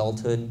delayed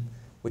adulthood,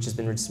 which has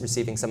been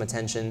receiving some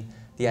attention.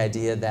 The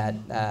idea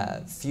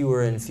that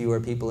fewer and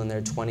fewer people in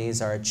their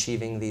 20s are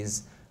achieving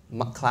these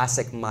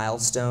classic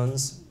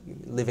milestones,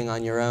 living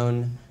on your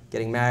own,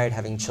 getting married,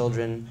 having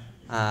children,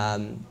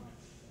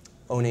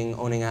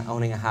 owning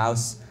a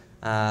house.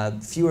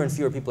 Fewer and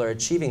fewer people are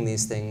achieving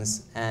these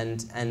things,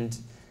 and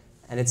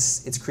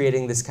it's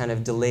creating this kind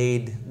of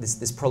delayed,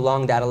 this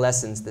prolonged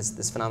adolescence,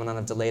 this phenomenon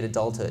of delayed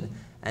adulthood.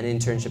 And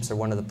internships are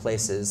one of the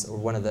places, or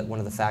one of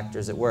the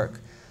factors at work.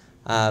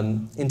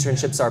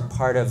 Internships are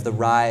part of the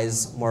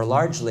rise, more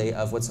largely,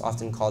 of what's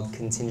often called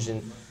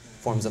contingent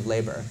forms of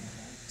labor.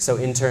 So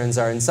interns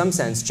are, in some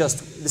sense,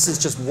 this is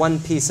just one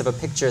piece of a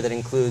picture that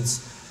includes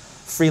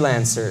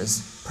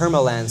freelancers,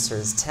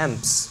 permalancers,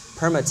 temps,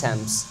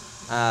 permatemps,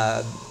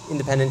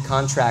 independent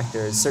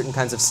contractors, certain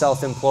kinds of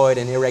self-employed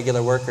and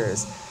irregular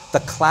workers.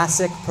 The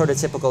classic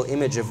prototypical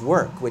image of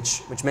work,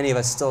 which many of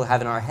us still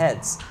have in our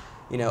heads,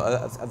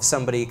 of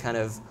somebody kind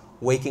of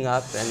waking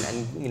up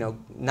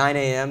and 9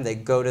 a.m. they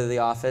go to the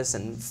office,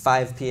 and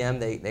 5 p.m.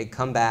 they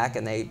come back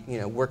and they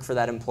work for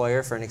that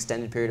employer for an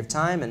extended period of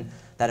time, and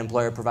that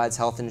employer provides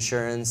health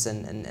insurance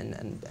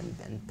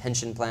and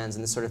pension plans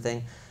and this sort of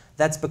thing.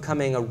 That's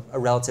becoming a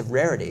relative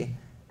rarity,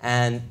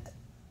 and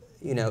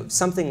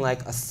something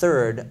like a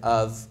third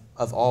of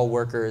all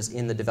workers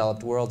in the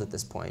developed world at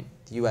this point,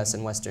 the U.S.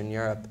 and Western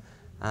Europe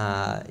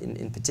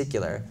in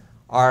particular,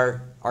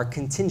 are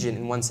contingent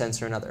in one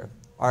sense or another,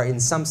 are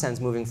in some sense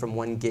moving from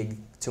one gig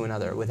to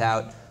another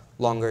without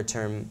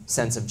longer-term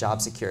sense of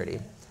job security.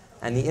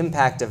 And the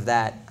impact of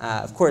that,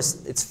 of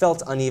course, it's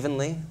felt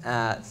unevenly.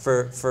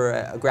 For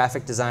a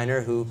graphic designer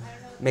who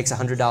makes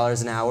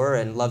 $100 an hour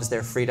and loves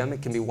their freedom,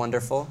 it can be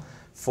wonderful.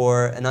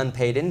 For an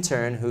unpaid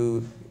intern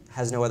who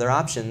has no other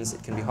options,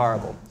 it can be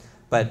horrible.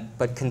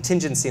 But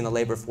contingency in the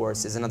labor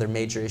force is another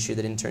major issue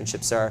that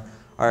internships are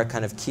a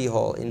kind of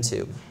keyhole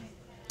into.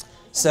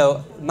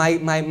 So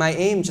my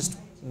aim, just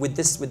with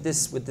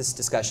this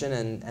discussion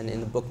and in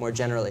the book more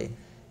generally,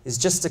 is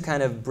just to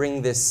kind of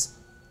bring this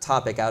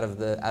topic out of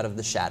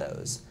the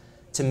shadows,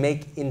 to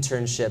make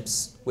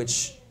internships,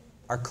 which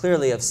are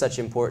clearly of such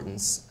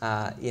importance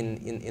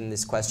in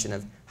this question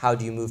of how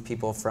do you move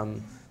people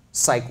from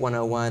Psych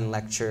 101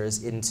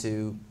 lectures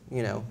into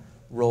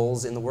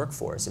roles in the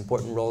workforce,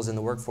 important roles in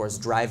the workforce,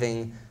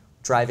 driving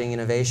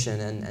innovation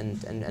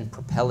and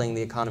propelling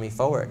the economy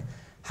forward.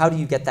 How do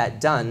you get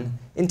that done?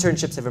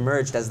 Internships have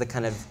emerged as the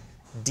kind of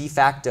de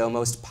facto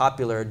most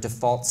popular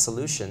default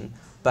solution,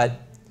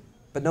 but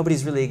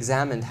nobody's really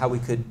examined how we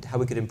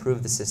could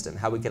improve the system,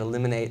 how we could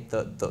eliminate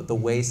the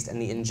waste and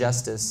the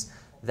injustice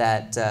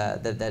that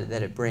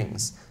it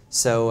brings.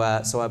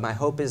 So my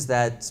hope is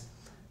that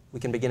we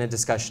can begin a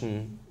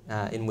discussion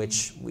in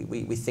which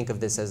we think of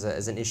this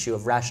as an issue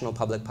of rational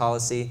public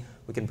policy.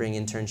 We can bring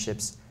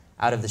internships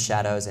out of the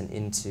shadows and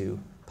into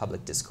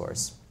public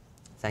discourse.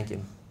 Thank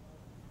you.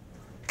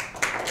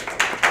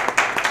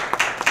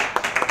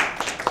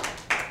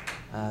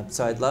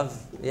 So I'd love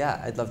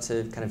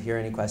to kind of hear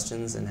any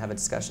questions and have a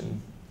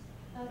discussion.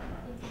 Thank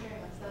you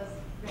very much. That was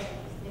very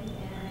interesting,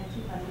 and I have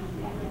two questions.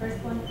 The first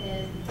one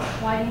is,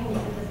 why do you think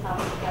that this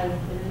topic has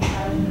been in the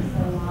shadows for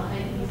so long? I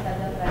think you said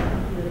that, but I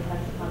think you really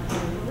touched upon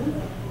some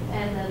reasons.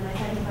 And then my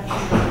second question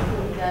is,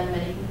 we've done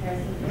many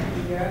comparisons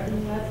between Europe and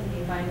the U.S., and do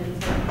you find any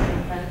sort of common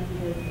trends?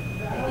 Because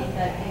I think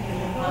that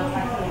internships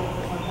contracts are a little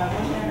bit more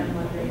prevalent there, and I'm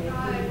wondering if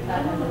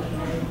that has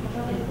any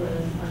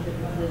influence on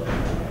differences.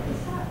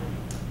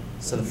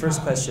 So the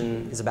first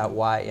question is about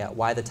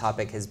why the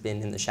topic has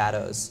been in the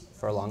shadows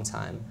for a long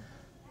time.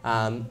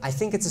 I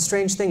think it's a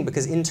strange thing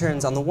because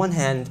interns, on the one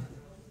hand,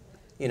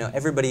 you know,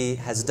 everybody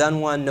has done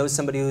one, knows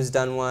somebody who's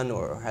done one,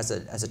 or has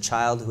a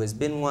child who has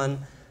been one.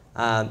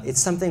 It's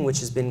something which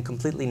has been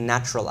completely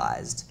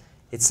naturalized.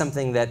 It's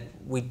something that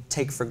we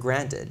take for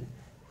granted.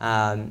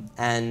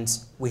 And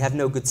we have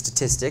no good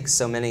statistics.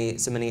 So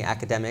many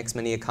academics,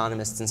 many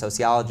economists and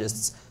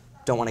sociologists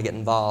don't want to get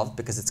involved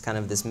because it's kind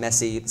of this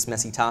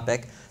messy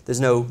topic. There's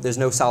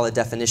no solid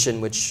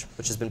definition which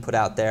has been put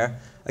out there.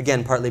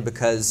 Again, partly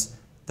because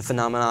the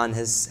phenomenon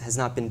has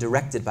not been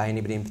directed by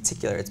anybody in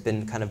particular. It's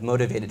been kind of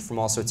motivated from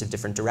all sorts of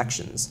different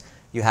directions.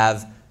 You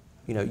have,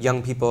 you know,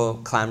 young people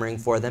clamoring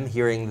for them,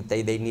 hearing that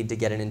they need to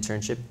get an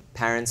internship,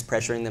 parents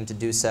pressuring them to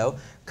do so,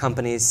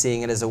 companies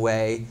seeing it as a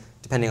way,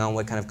 depending on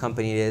what kind of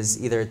company it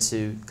is, either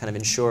to kind of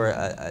ensure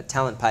a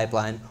talent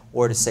pipeline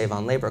or to save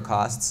on labor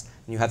costs.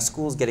 And you have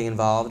schools getting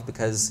involved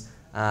because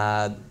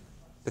there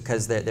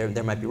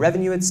might be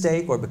revenue at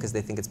stake, or because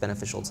they think it's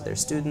beneficial to their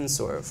students,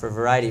 or for a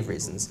variety of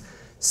reasons.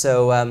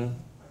 So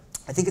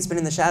I think it's been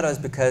in the shadows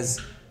because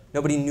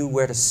nobody knew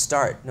where to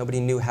start.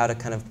 Nobody knew how to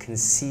kind of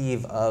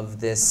conceive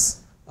of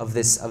this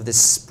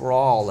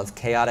sprawl of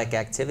chaotic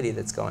activity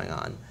that's going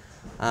on.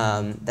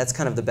 That's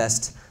kind of the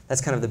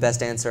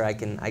best answer I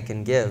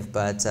can give.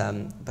 But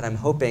I'm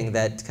hoping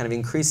that kind of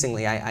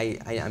increasingly,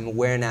 I'm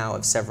aware now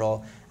of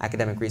several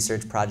academic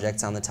research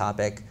projects on the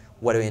topic.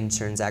 What do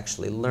interns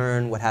actually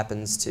learn? What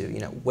happens to, you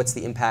know, what's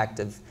the impact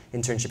of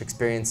internship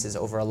experiences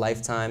over a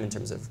lifetime in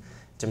terms of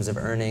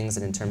earnings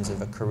and in terms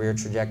of a career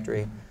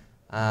trajectory.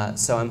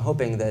 So I'm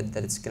hoping that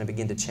it's going to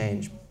begin to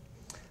change.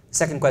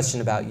 Second question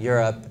about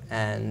Europe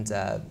and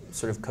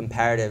sort of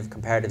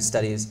comparative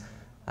studies.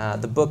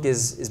 The book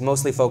is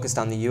mostly focused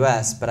on the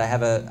US, but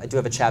I do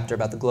have a chapter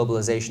about the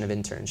globalization of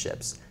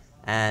internships.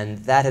 And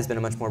that has been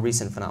a much more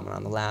recent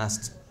phenomenon, the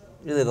last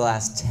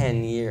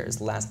 10 years,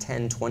 the last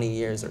 10, 20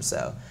 years or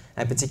so.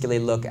 And I particularly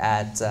look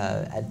at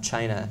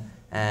China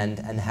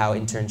and how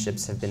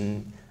internships have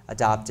been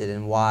adopted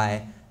and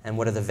why, and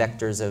what are the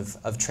vectors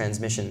of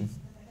transmission.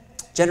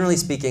 Generally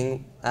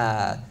speaking,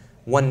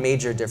 one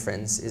major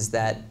difference is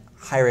that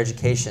higher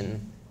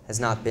education has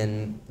not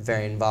been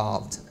very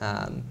involved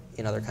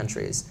in other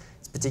countries.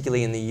 It's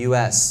particularly in the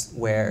US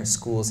where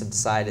schools have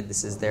decided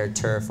this is their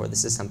turf, or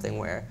this is something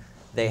where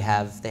they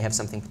have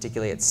something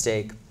particularly at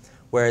stake.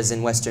 Whereas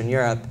in Western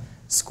Europe,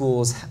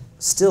 schools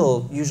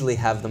still usually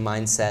have the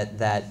mindset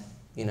that,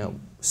 you know,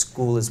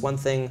 school is one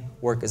thing,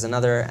 work is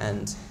another,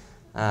 and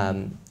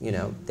you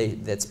know,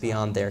 that's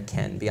beyond their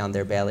ken, beyond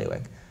their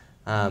bailiwick.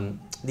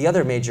 The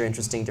other major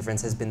interesting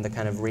difference has been the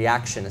kind of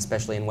reaction,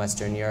 especially in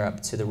Western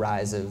Europe, to the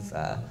rise of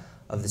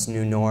this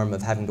new norm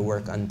of having to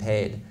work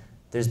unpaid.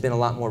 There's been a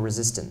lot more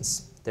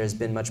resistance. There's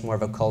been much more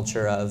of a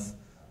culture of,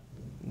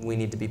 we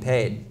need to be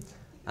paid.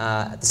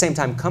 At the same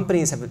time,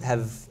 companies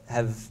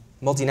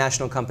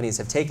multinational companies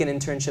have taken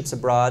internships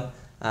abroad.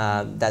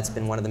 That's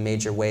been one of the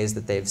major ways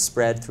that they've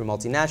spread through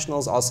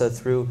multinationals, also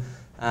through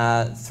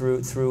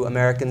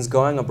Americans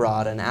going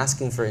abroad and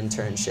asking for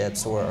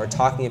internships, or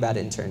talking about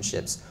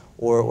internships,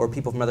 or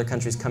people from other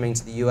countries coming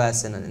to the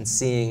US and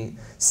seeing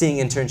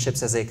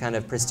internships as a kind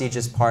of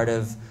prestigious part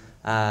of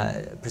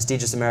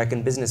prestigious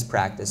American business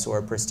practice, or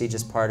a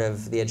prestigious part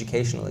of the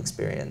educational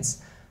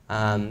experience.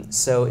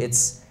 So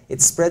it's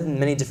spread in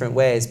many different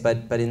ways,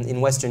 but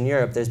in Western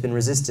Europe there's been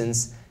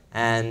resistance,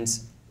 and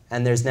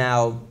there's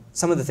now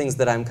some of the things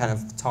that I'm kind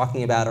of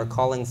talking about or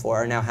calling for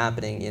are now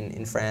happening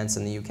in France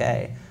and the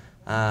UK,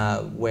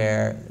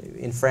 where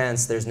in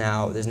France there's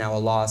now a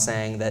law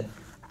saying that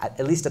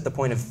at least at the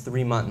point of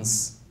 3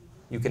 months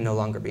you can no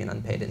longer be an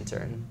unpaid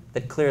intern.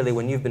 That clearly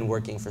when you've been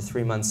working for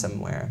 3 months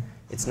somewhere,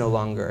 it's no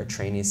longer a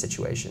trainee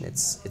situation,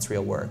 it's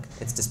real work.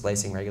 It's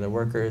displacing regular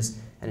workers,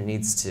 and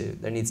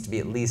there needs to be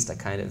at least a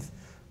kind of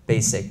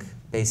basic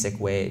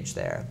wage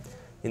there.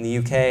 In the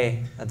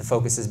UK, the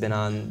focus has been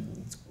on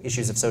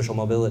issues of social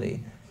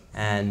mobility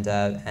and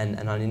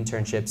on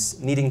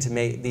internships, needing to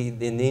make the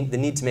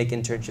need to make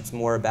internships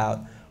more about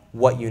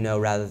what you know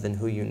rather than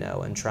who you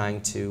know, and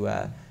trying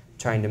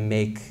to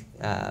make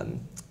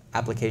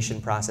application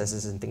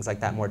processes and things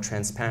like that more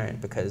transparent,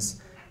 because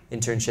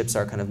internships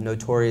are kind of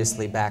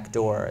notoriously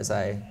backdoor, as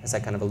I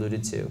kind of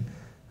alluded to.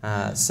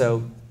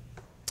 So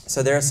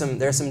there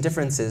are some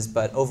differences,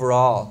 but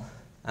overall,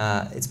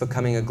 it's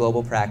becoming a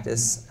global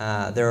practice.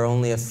 There are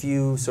only a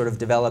few sort of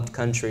developed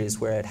countries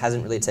where it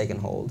hasn't really taken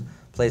hold.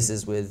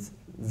 Places with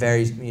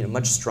very,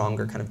 much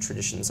stronger kind of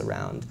traditions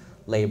around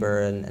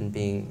labor and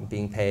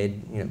being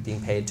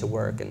paid to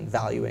work and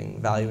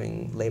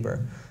valuing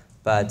labor.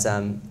 But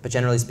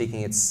generally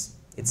speaking, it's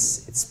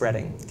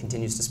spreading. It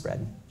continues to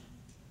spread.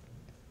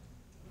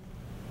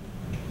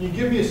 Can you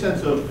give me a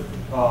sense of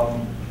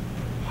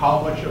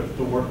how much of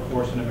the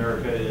workforce in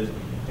America is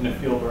in a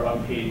field where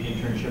unpaid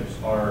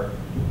internships are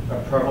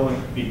prevalent?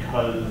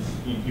 Because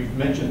you've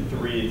mentioned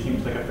 3, it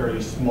seems like a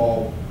fairly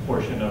small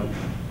portion of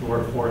the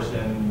workforce,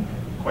 and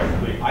quite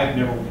frankly, I've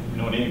never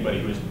known anybody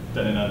who has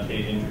done an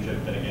unpaid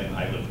internship. Then again,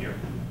 I live here.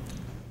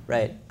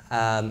 Right.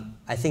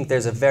 I think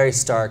there's a very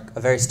stark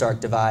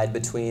divide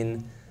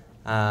between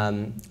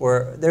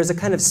Or there's a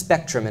kind of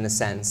spectrum in a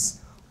sense,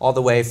 all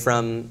the way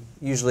from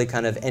usually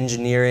kind of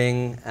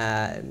engineering,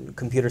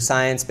 computer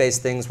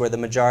science-based things where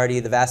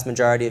the vast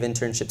majority of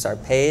internships are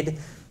paid,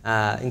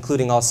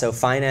 including also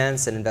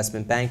finance and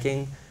investment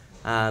banking.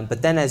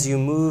 But then as you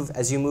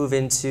move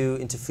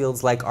into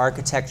fields like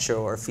architecture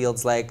or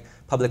fields like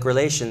public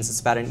relations, it's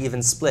about an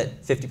even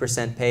split,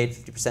 50% paid,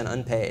 50%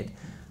 unpaid.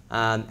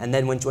 And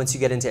then once you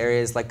get into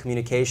areas like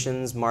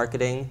communications,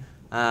 marketing,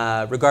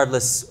 in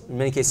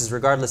many cases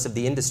regardless of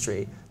the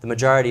industry, the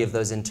majority of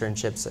those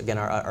internships, again,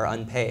 are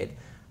unpaid.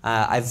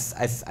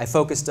 I've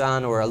focused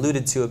on or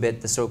alluded to a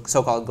bit the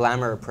so-called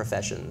glamour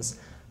professions,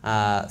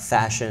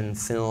 fashion,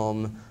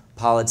 film,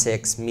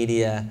 politics,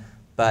 media,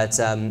 but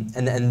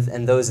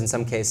and those in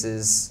some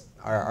cases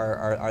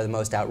are the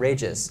most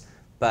outrageous.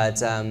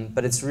 But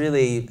it's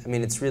really,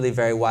 it's really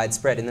very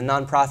widespread. In the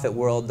nonprofit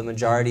world, the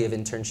majority of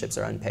internships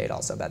are unpaid,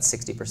 also about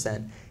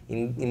 60%.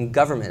 In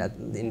government,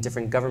 in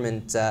different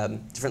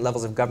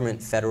levels of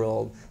government,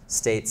 federal,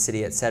 state,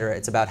 city, et cetera,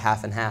 it's about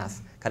half and half,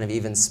 kind of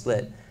even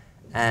split.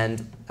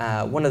 And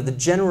one of the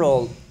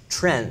general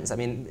trends,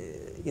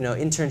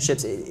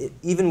 internships,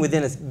 even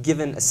within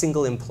a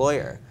single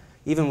employer,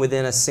 even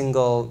within a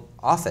single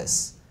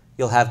office,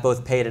 you'll have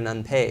both paid and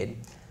unpaid.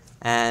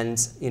 And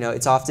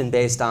it's often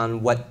based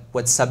on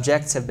what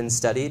subjects have been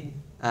studied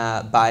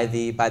by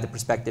the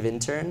prospective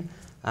intern,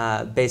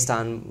 based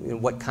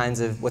on what kinds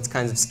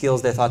of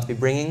skills they're thought to be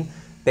bringing,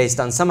 based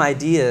on some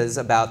ideas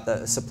about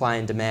the supply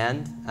and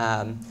demand.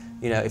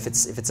 If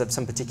it's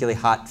some particularly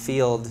hot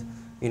field,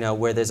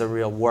 where there's a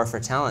real war for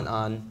talent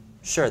on,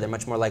 sure, they're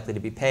much more likely to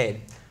be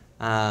paid.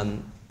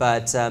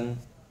 But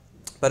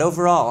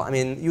overall,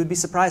 you would be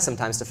surprised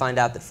sometimes to find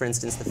out that, for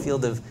instance, the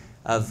field of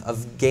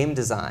game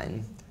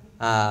design,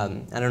 I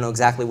don't know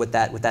exactly what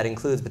that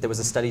includes, but there was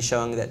a study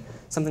showing that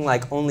something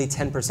like only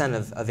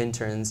 10% of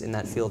interns in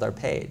that field are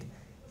paid.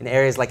 In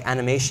areas like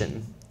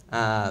animation,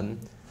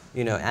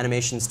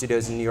 animation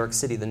studios in New York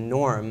City, the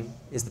norm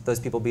is that those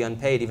people be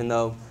unpaid, even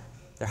though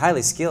they're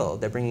highly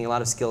skilled. They're bringing a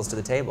lot of skills to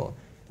the table.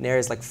 In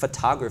areas like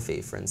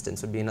photography, for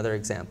instance, would be another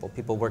example.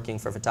 People working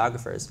for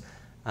photographers,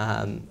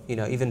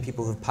 even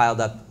people who've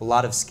piled up a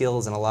lot of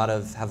skills and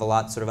have a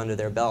lot sort of under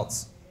their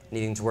belts,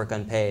 needing to work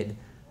unpaid.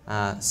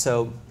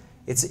 So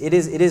it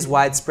is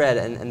widespread,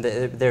 and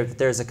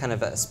there's a kind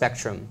of a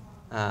spectrum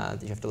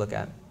that you have to look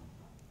at.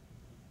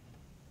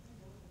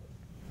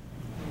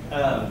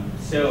 One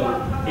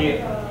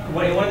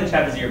of the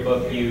chapters of your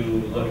book, you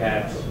look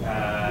at,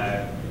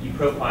 you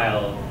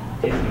profile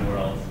Disney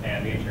World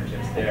and the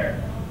internships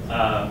there.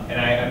 And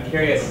I'm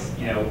curious,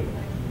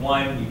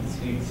 one, you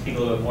can speak a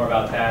little bit more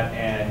about that,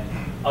 and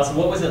also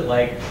what was it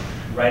like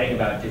writing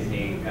about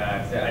Disney?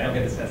 'Cause I don't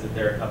get the sense that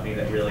they're a company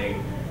that really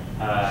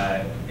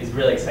is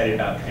really excited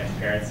about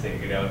transparency.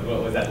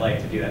 What was that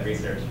like to do that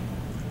research?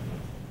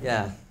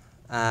 Yeah,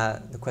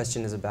 the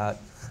question is about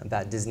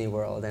Disney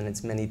World and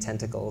its many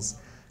tentacles.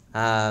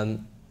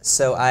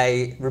 So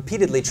I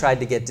repeatedly tried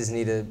to get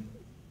Disney to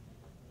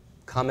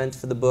comment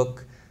for the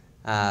book,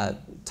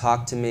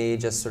 talk to me,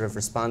 just sort of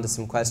respond to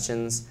some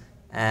questions.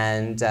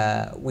 And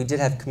we did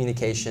have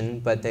communication,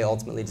 but they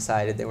ultimately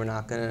decided they were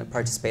not going to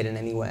participate in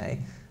any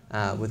way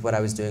with what I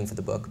was doing for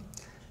the book.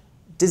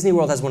 Disney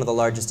World has one of the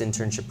largest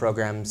internship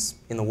programs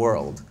in the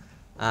world.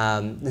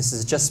 This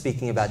is just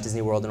speaking about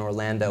Disney World in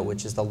Orlando,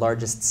 which is the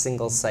largest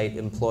single-site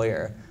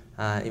employer,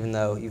 even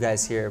though you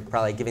guys here are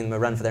probably giving them a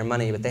run for their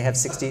money, but they have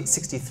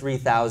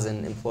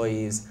 63,000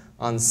 employees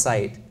on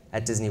site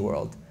at Disney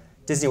World.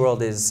 Disney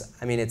World is,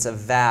 it's a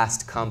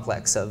vast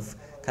complex of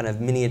kind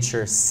of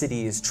miniature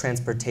cities,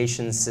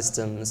 transportation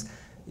systems,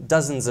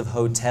 dozens of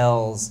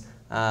hotels,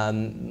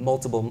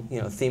 multiple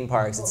theme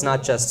parks. It's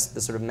not just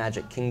the sort of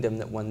Magic Kingdom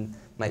that one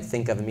might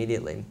think of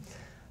immediately.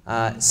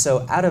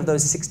 So out of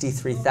those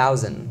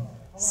 63,000,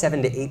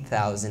 7,000 to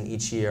 8,000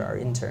 each year are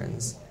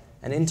interns.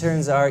 And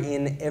interns are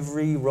in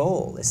every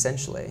role,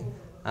 essentially.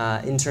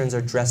 Interns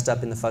are dressed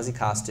up in the fuzzy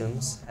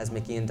costumes as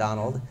Mickey and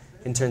Donald.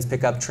 Interns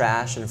pick up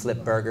trash and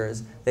flip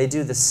burgers. They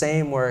do the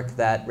same work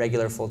that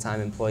regular full-time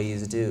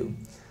employees do.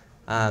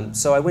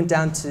 So I went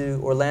down to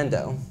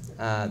Orlando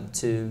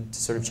to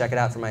sort of check it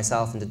out for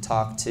myself and to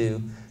talk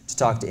to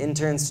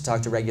interns, to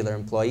talk to regular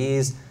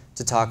employees,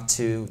 to talk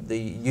to the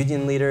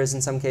union leaders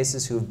in some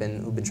cases who've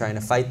been trying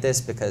to fight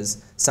this because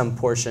a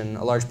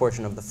large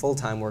portion of the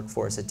full-time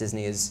workforce at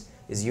Disney is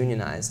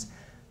unionized.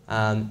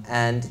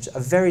 And a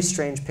very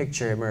strange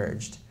picture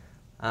emerged.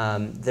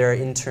 There are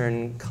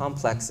intern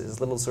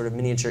complexes, little sort of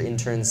miniature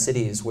intern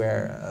cities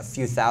where a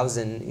few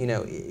thousand,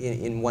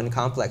 in one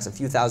complex, a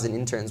few thousand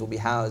interns will be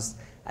housed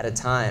at a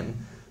time.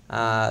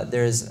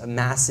 There's a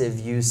massive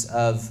use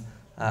of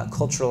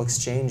cultural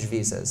exchange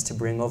visas to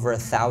bring over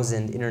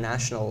 1,000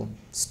 international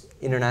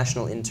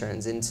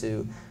interns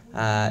into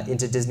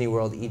Disney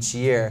World each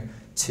year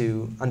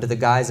under the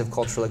guise of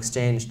cultural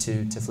exchange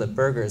to flip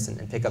burgers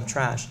and pick up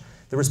trash.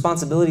 The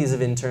responsibilities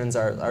of interns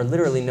are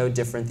literally no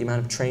different. The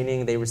amount of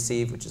training they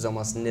receive, which is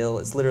almost nil,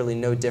 is literally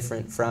no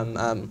different from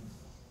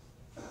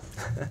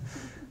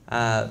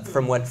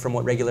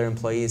what regular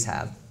employees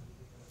have.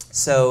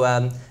 So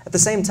at the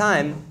same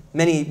time,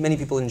 many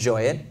people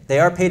enjoy it. They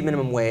are paid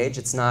minimum wage.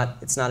 It's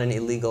not an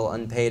illegal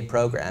unpaid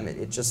program.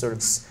 It just sort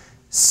of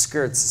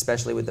skirts,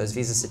 especially with those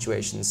visa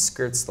situations,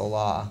 skirts the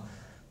law.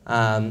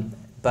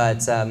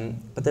 But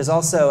there's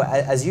also,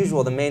 as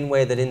usual, the main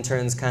way that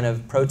interns kind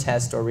of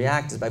protest or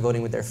react is by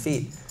voting with their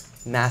feet.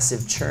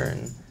 Massive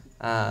churn,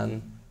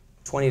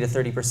 20 to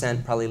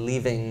 30% probably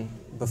leaving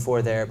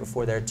before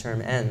their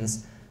term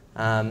ends.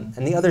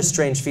 And the other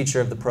strange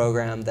feature of the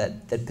program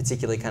that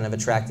particularly kind of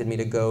attracted me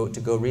to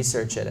go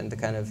research it and to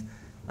kind of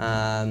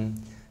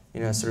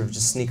sort of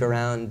just sneak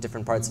around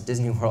different parts of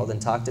Disney World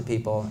and talk to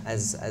people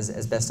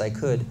as best I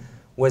could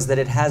was that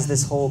it has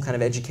this whole kind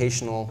of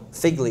educational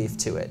fig leaf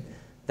to it.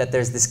 That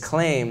there's this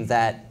claim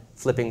that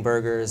flipping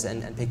burgers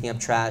and picking up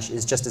trash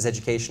is just as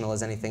educational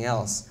as anything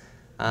else.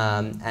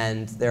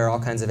 And there are all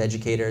kinds of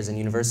educators and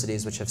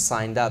universities which have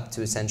signed up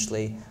to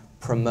essentially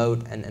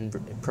promote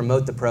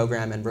the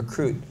program and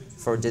recruit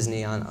for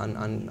Disney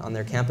on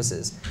their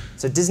campuses.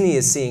 So Disney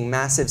is seeing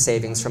massive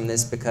savings from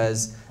this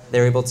because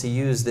they're able to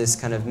use this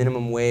kind of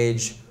minimum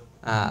wage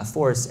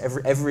force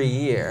every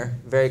year,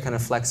 very kind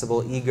of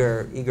flexible,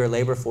 eager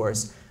labor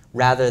force,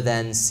 rather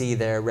than see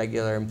their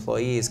regular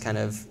employees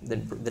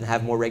than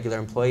have more regular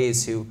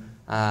employees who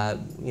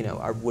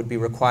would be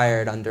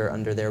required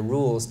under their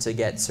rules to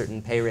get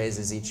certain pay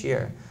raises each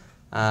year.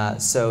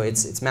 So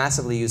it's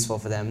massively useful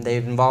for them.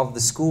 They've involved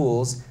the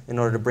schools in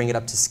order to bring it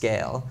up to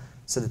scale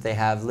so that they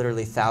have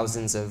literally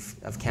thousands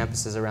of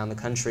campuses around the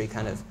country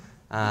kind of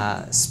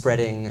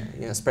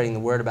spreading the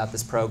word about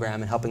this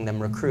program and helping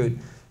them recruit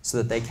so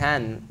that they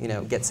can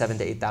get 7,000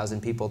 to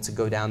 8,000 people to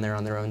go down there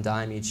on their own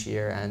dime each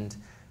year and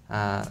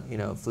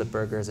flip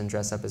burgers and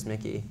dress up as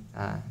Mickey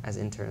as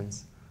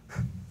interns.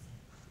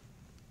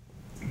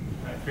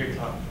 Great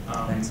talk.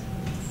 Thanks.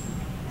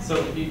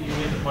 So you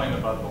made the point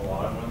about the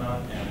law and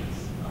whatnot, and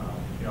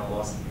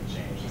laws can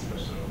change,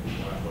 especially when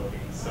people aren't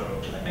looking. So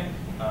I think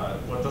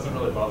what doesn't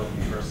really bother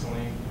me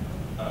personally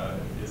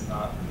is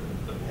not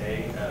the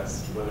pay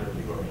as whether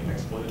people are being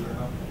exploited or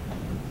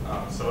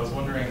not. So I was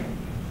wondering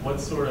what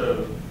sort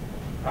of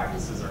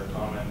practices are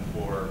common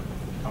for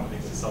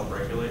companies to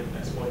self-regulate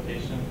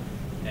exploitation,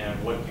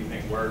 and what do you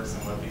think works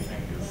and what do you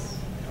think is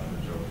kind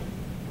of a joke?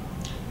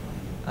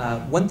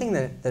 One thing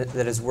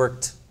that has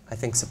worked, I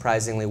think,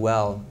 surprisingly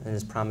well and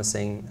is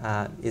promising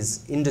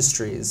is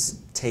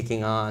industries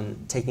taking on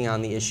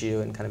the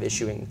issue and kind of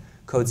issuing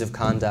codes of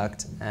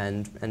conduct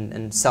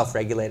and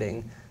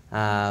self-regulating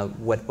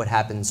what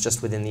happens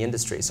just within the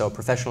industry. So a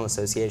professional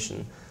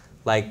association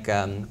like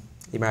the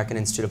American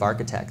Institute of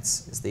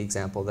Architects is the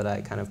example that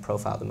I kind of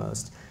profile the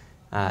most.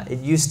 It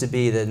used to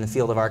be that in the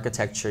field of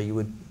architecture you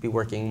would be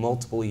working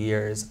multiple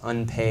years,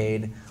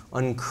 unpaid,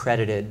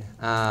 uncredited,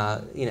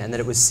 and that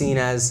it was seen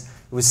as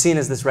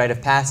this rite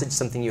of passage,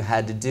 something you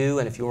had to do,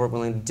 and if you weren't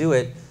willing to do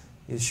it,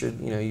 you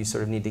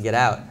sort of need to get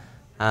out.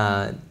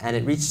 And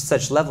it reached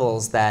such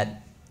levels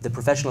that the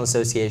professional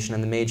association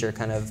and the major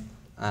kind of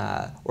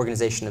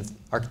organization of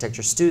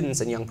architecture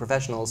students and young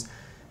professionals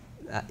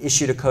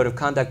issued a code of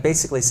conduct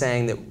basically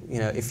saying that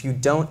if you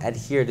don't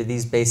adhere to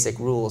these basic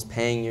rules,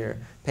 paying your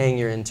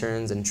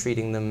interns and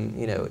treating them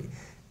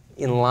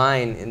in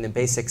line in the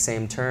basic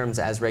same terms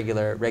as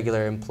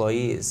regular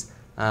employees,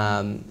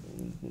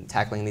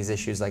 tackling these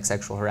issues like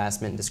sexual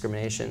harassment and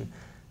discrimination.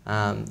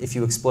 If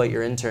you exploit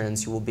your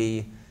interns, you will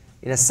be,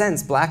 in a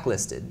sense,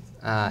 blacklisted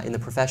in the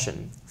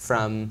profession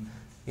from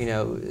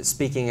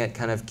speaking at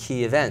kind of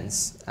key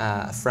events,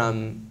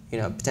 from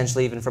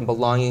potentially even from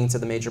belonging to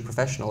the major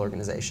professional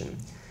organization.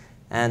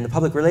 And the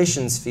public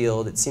relations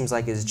field, it seems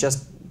like, is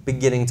just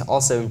beginning to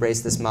also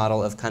embrace this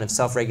model of kind of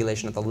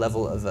self-regulation at the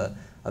level of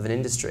an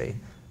industry.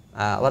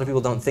 A lot of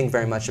people don't think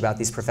very much about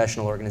these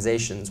professional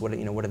organizations. What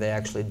do they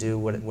actually do?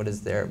 What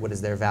is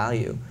their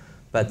value?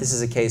 But this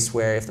is a case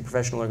where if the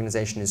professional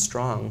organization is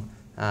strong,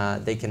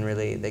 they can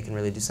really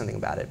do something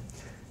about it.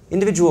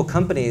 Individual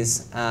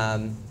companies,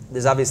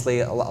 there's obviously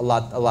a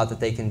lot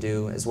that they can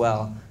do as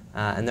well,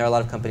 and there are a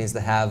lot of companies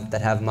that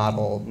have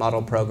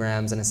model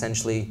programs and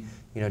essentially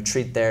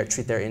treat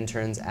their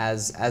interns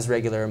as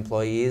regular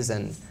employees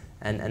and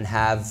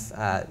have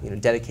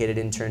dedicated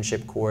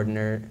internship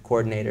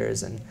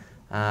coordinators and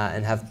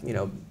have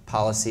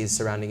policies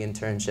surrounding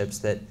internships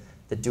that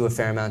do a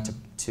fair amount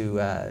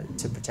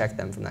to protect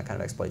them from that kind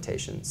of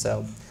exploitation.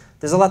 So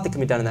there's a lot that can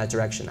be done in that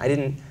direction. I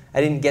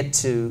didn't get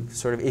to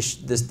sort of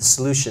the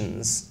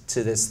solutions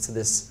to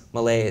this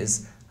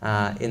malaise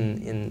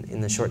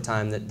in the short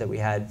time that we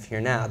had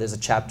here now. There's a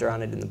chapter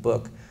on it in the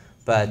book,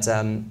 but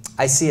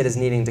I see it as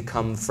needing to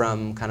come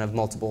from kind of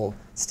multiple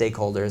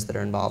stakeholders that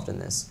are involved in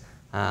this,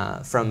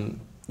 from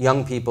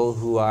young people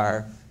who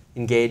are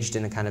engaged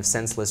in a kind of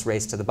senseless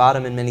race to the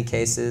bottom in many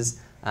cases,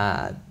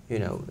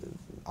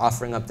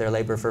 offering up their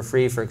labor for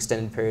free for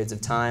extended periods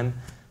of time,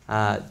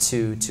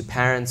 to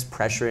parents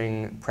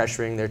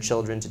pressuring their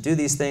children to do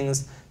these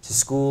things, to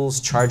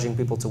schools charging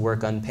people to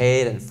work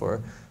unpaid and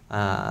for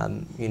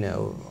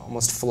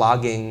almost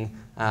flogging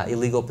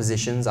illegal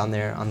positions on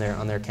their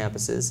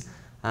campuses,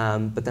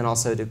 but then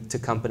also to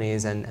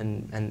companies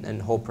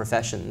and whole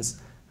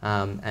professions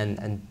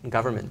and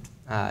government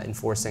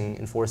enforcing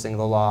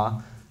the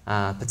law,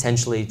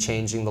 potentially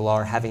changing the law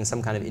or having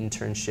some kind of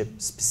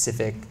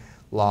internship-specific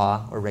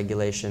law or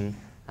regulation.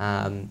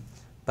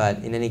 But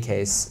in any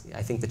case,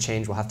 I think the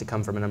change will have to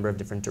come from a number of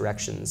different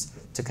directions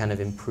to kind of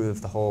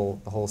improve the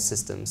whole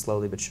system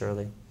slowly but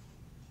surely.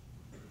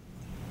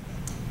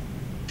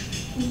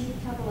 Can you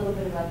talk a little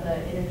bit about the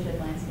internship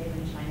landscape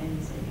in China?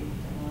 You said you've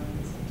done a lot of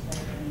research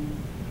there. And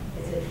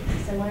is it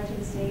similar to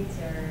the States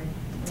or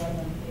a lot of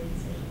unpaid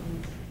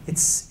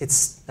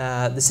decisions?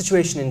 The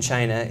situation in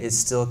China is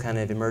still kind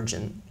of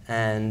emergent,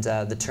 and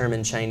the term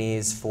in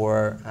Chinese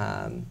for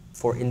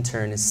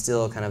intern is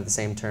still kind of the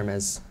same term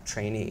as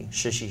trainee,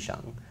 实习生.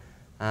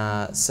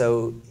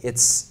 So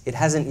it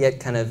hasn't yet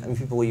kind of, I mean,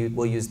 people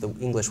will use the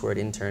English word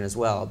intern as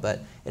well, but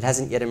it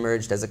hasn't yet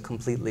emerged as a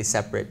completely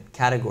separate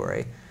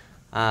category.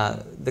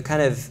 The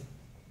kind of,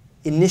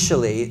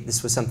 initially,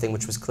 this was something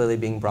which was clearly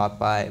being brought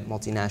by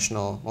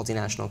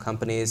multinational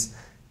companies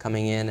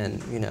coming in,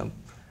 and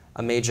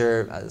a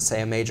major,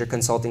 say a major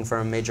consulting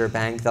firm, major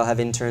bank, they'll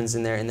have interns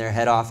in their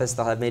head office.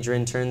 They'll have major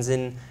interns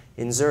in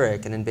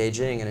Zurich and in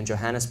Beijing and in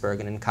Johannesburg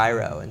and in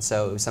Cairo. And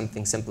so it was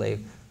something simply,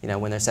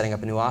 when they're setting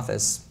up a new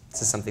office,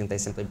 this is something they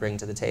simply bring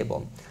to the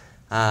table.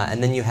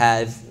 And then you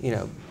had,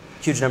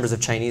 huge numbers of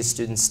Chinese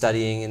students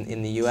studying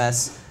in the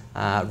U.S.,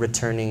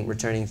 returning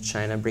to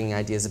China, bringing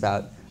ideas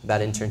about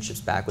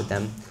internships back with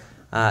them.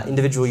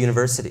 Individual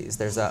universities.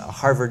 There's a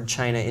Harvard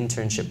China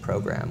internship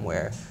program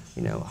where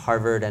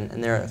Harvard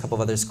and there are a couple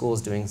of other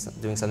schools doing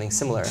something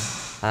similar.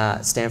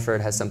 Stanford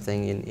has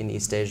something in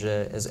East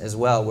Asia as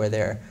well, where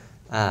they're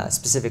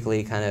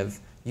specifically kind of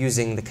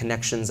using the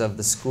connections of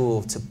the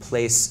school to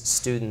place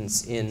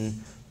students in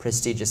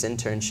prestigious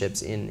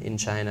internships in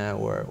China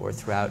or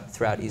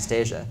throughout East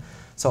Asia.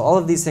 So all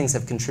of these things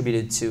have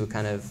contributed to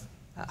kind of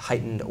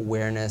heightened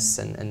awareness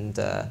and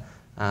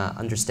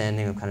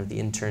understanding of kind of the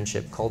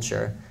internship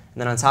culture.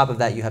 And then on top of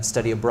that, you have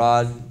study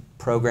abroad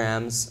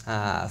programs,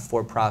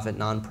 for-profit,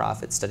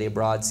 non-profit study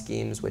abroad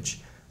schemes, which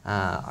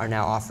are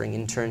now offering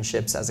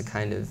internships as a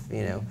kind of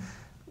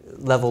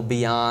level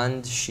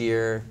beyond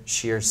sheer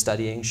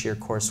studying, sheer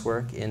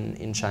coursework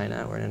in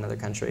China or in another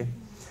country.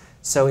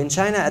 So in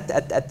China,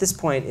 at this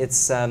point,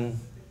 it's a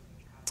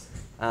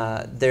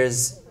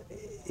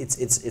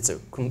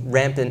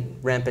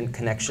rampant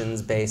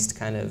connections-based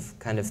kind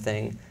of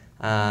thing.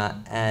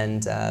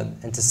 And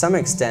to some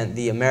extent,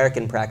 the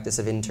American practice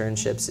of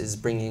internships is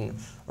bringing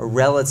a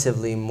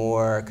relatively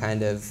more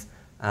kind of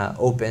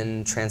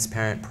open,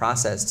 transparent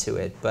process to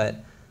it. But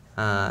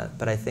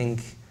I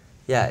think,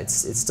 yeah,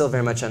 it's still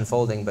very much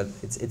unfolding. But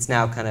it's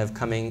now kind of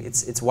coming.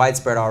 It's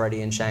widespread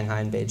already in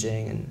Shanghai and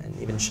Beijing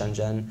and even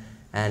Shenzhen,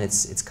 and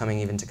it's coming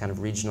even to kind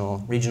of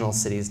regional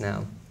cities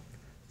now.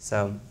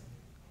 So.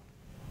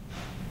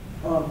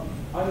 I'm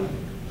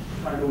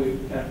trying to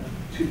weave kind of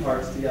two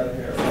parts together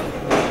here.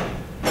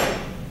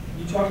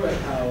 You talked about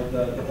how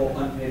the whole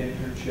unpaid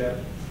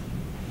internship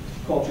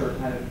culture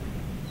kind of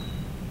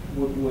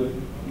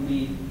would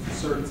lead to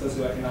certain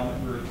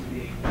socioeconomic groups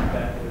being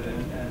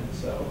benefited, and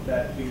so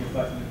that being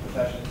reflected in the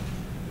profession.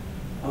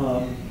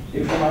 Am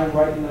I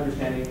right in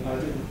understanding on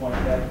a different point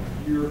that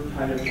your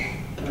kind of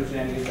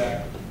understanding is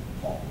that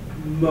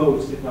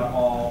most, if not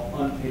all,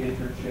 unpaid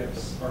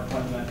internships are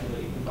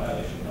fundamentally in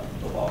violation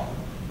of the law?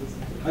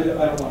 I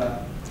don't want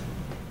to.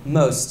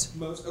 Most.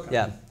 Most. Okay.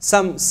 Yeah.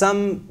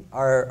 Some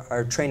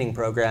are training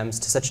programs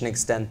to such an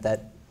extent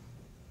that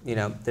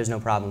there's no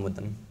problem with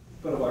them.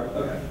 But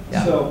okay.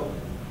 Yeah. So,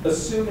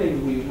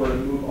 assuming we were to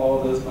move all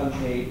of those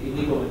unpaid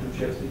illegal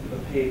internships into the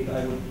paid,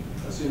 I would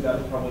assume that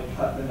would probably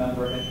cut the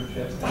number of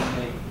internships and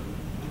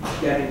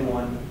make getting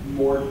one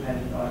more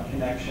dependent on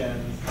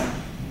connections.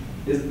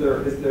 Is there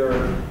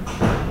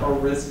a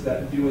risk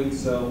that doing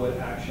so would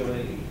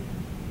actually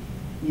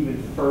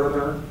even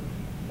further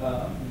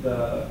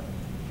the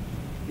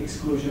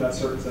exclusion of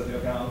certain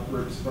socioeconomic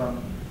groups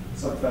from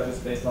some professions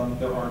based on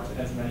there aren't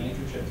as many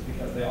internships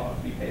because they all have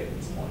to be paid at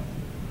this point?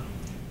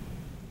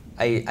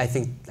 I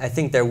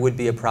think there would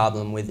be a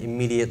problem with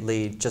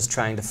immediately just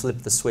trying to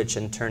flip the switch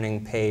and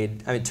turning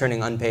unpaid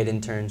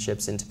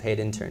internships into paid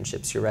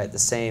internships. You're right. The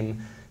same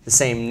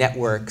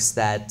networks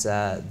that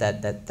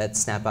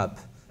snap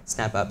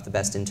up the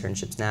best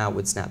internships now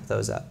would snap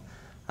those up.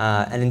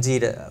 And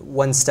indeed,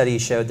 one study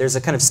showed there's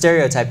a kind of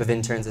stereotype of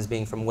interns as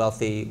being from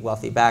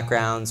wealthy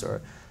backgrounds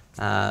or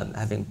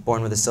having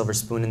born with a silver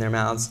spoon in their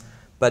mouths.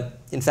 But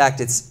in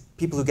fact, it's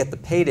people who get the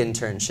paid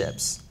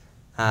internships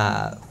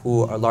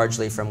who are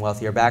largely from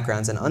wealthier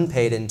backgrounds, and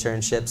unpaid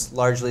internships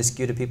largely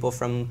skew to people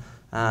from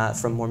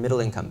more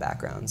middle-income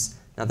backgrounds.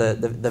 Now,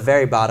 the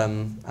very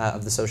bottom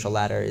of the social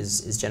ladder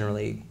is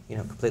generally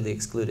completely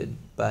excluded.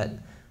 But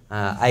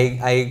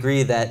I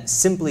agree that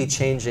simply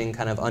changing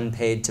kind of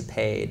unpaid to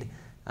paid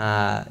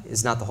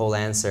is not the whole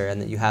answer,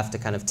 and that you have to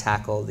kind of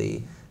tackle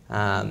the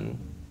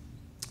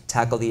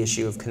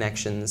issue of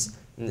connections,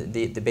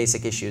 the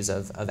basic issues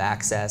of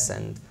access,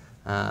 and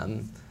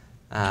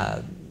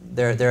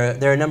there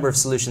are a number of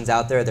solutions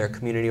out there. There are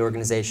community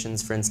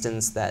organizations, for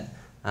instance, that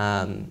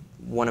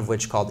one of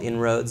which called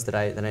Inroads that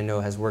I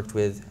know has worked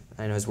with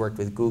I know has worked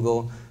with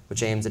Google,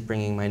 which aims at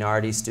bringing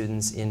minority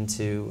students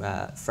into,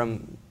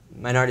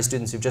 minority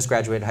students who've just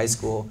graduated high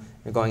school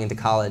and going into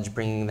college,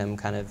 bringing them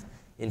kind of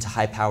into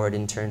high-powered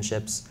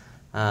internships.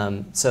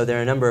 So there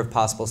are a number of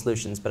possible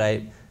solutions, but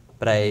I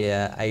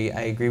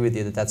agree with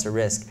you that that's a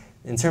risk.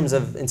 In terms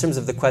of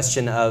the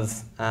question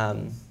of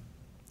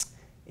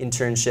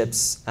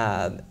internships,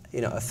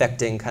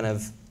 affecting kind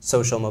of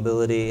social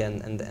mobility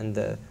and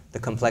the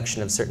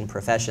complexion of certain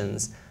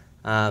professions,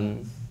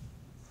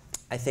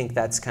 I think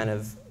that's kind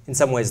of in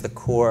some ways the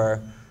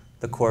core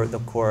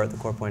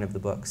point of the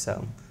book.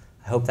 So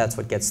I hope that's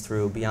what gets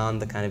through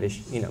beyond the kind of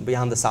issue,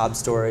 beyond the sob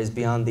stories,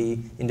 beyond the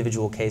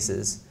individual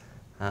cases.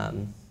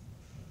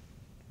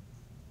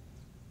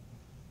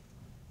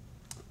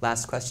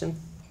 Last question?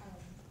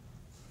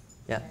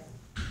 Yeah.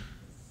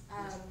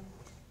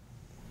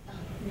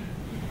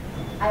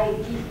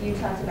 You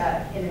talked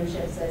about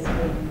internships as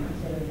being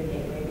sort of the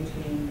gateway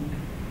between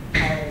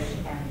college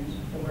and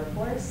the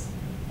workforce.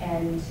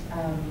 And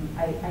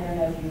I don't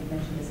know if you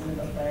mentioned this in the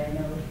book, but I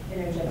know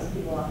internships,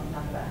 people often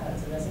talk about how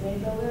it's a resume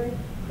builder,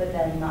 but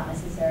then not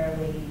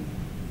necessarily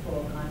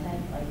full of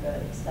content, like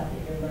the stuff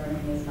that you're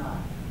learning is not.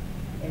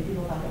 And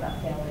people talk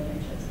about failed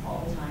internships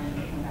all the time.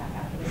 They come back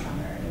after the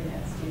summer,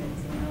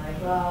 students, and they're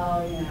like,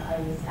 well, I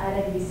was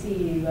at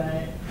NBC, but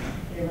I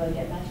didn't really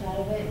get much out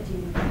of it. Do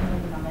you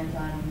want to comment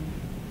on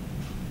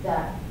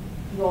that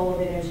role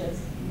of internships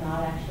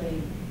not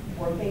actually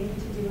working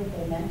to do what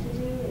they're meant to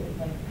do? It's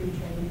like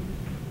pre-training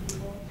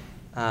people?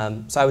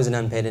 So I was an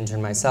unpaid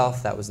intern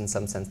myself. That was in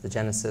some sense the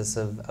genesis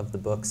of the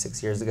book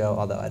 6 years ago,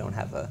 although I don't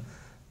have a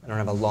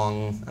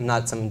long, I'm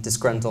not some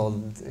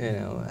disgruntled,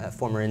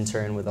 former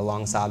intern with a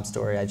long sob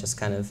story. I just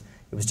kind of,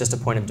 it was just a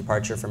point of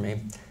departure for me.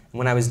 And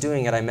when I was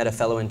doing it, I met a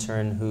fellow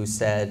intern who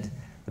said,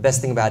 the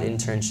best thing about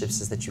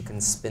internships is that you can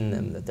spin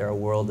them, that they're a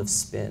world of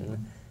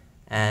spin.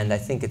 And I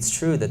think it's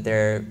true that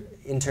their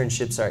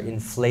internships are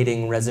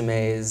inflating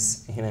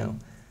resumes,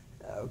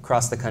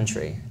 across the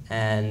country.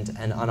 And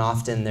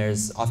often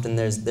there's not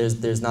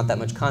that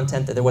much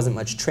content, that there wasn't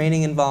much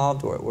training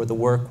involved, or the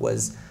work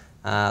was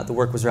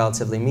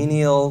relatively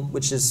menial,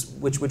 which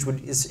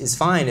is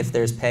fine if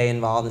there's pay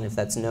involved and if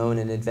that's known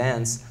in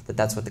advance that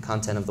that's what the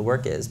content of the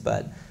work is.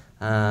 But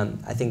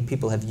I think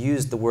people have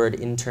used the word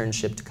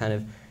internship to kind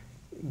of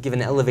give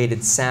an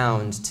elevated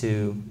sound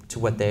to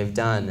what they've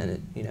done,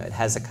 and it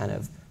has a kind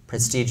of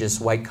prestigious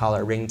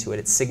white-collar ring to it.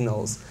 It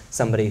signals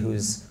somebody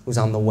who's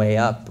on the way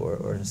up,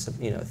 or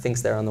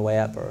thinks they're on the way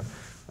up, or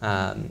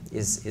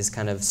is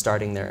kind of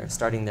starting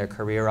their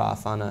career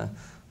off on a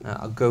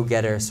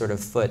go-getter sort of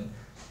foot.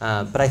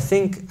 But I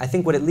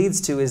think what it leads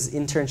to is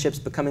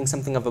internships becoming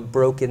something of a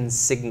broken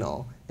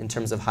signal in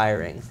terms of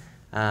hiring.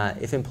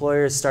 If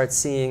employers start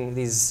seeing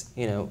these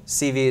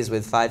CVs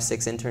with 5,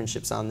 6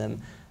 internships on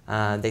them,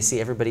 they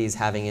see everybody's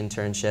having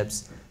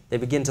internships. They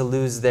begin to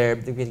lose their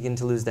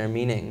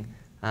meaning,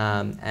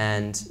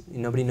 and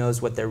nobody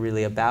knows what they're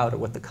really about or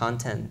what the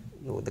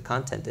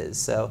content is.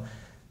 So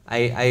I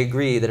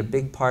agree that a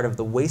big part of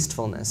the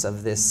wastefulness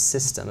of this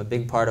system, a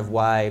big part of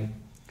why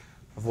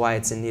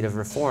it's in need of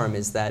reform,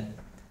 is that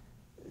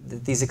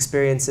these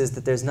experiences,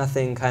 that there's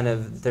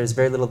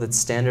very little that's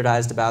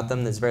standardized about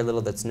them, there's very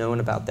little that's known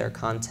about their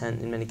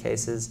content in many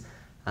cases,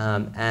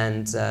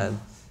 and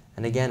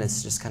again,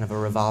 it's just kind of a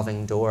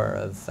revolving door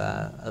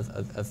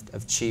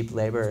of cheap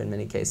labor in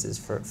many cases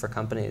for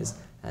companies,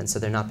 and so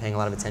they're not paying a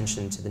lot of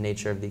attention to the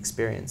nature of the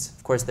experience.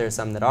 Of course, there are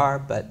some that are,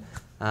 but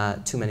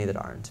too many that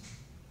aren't.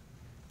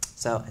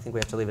 So I think we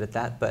have to leave it at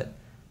that, but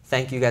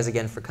thank you guys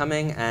again for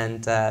coming,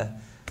 and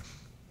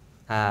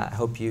I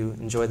hope you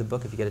enjoy the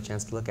book if you get a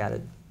chance to look at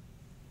it.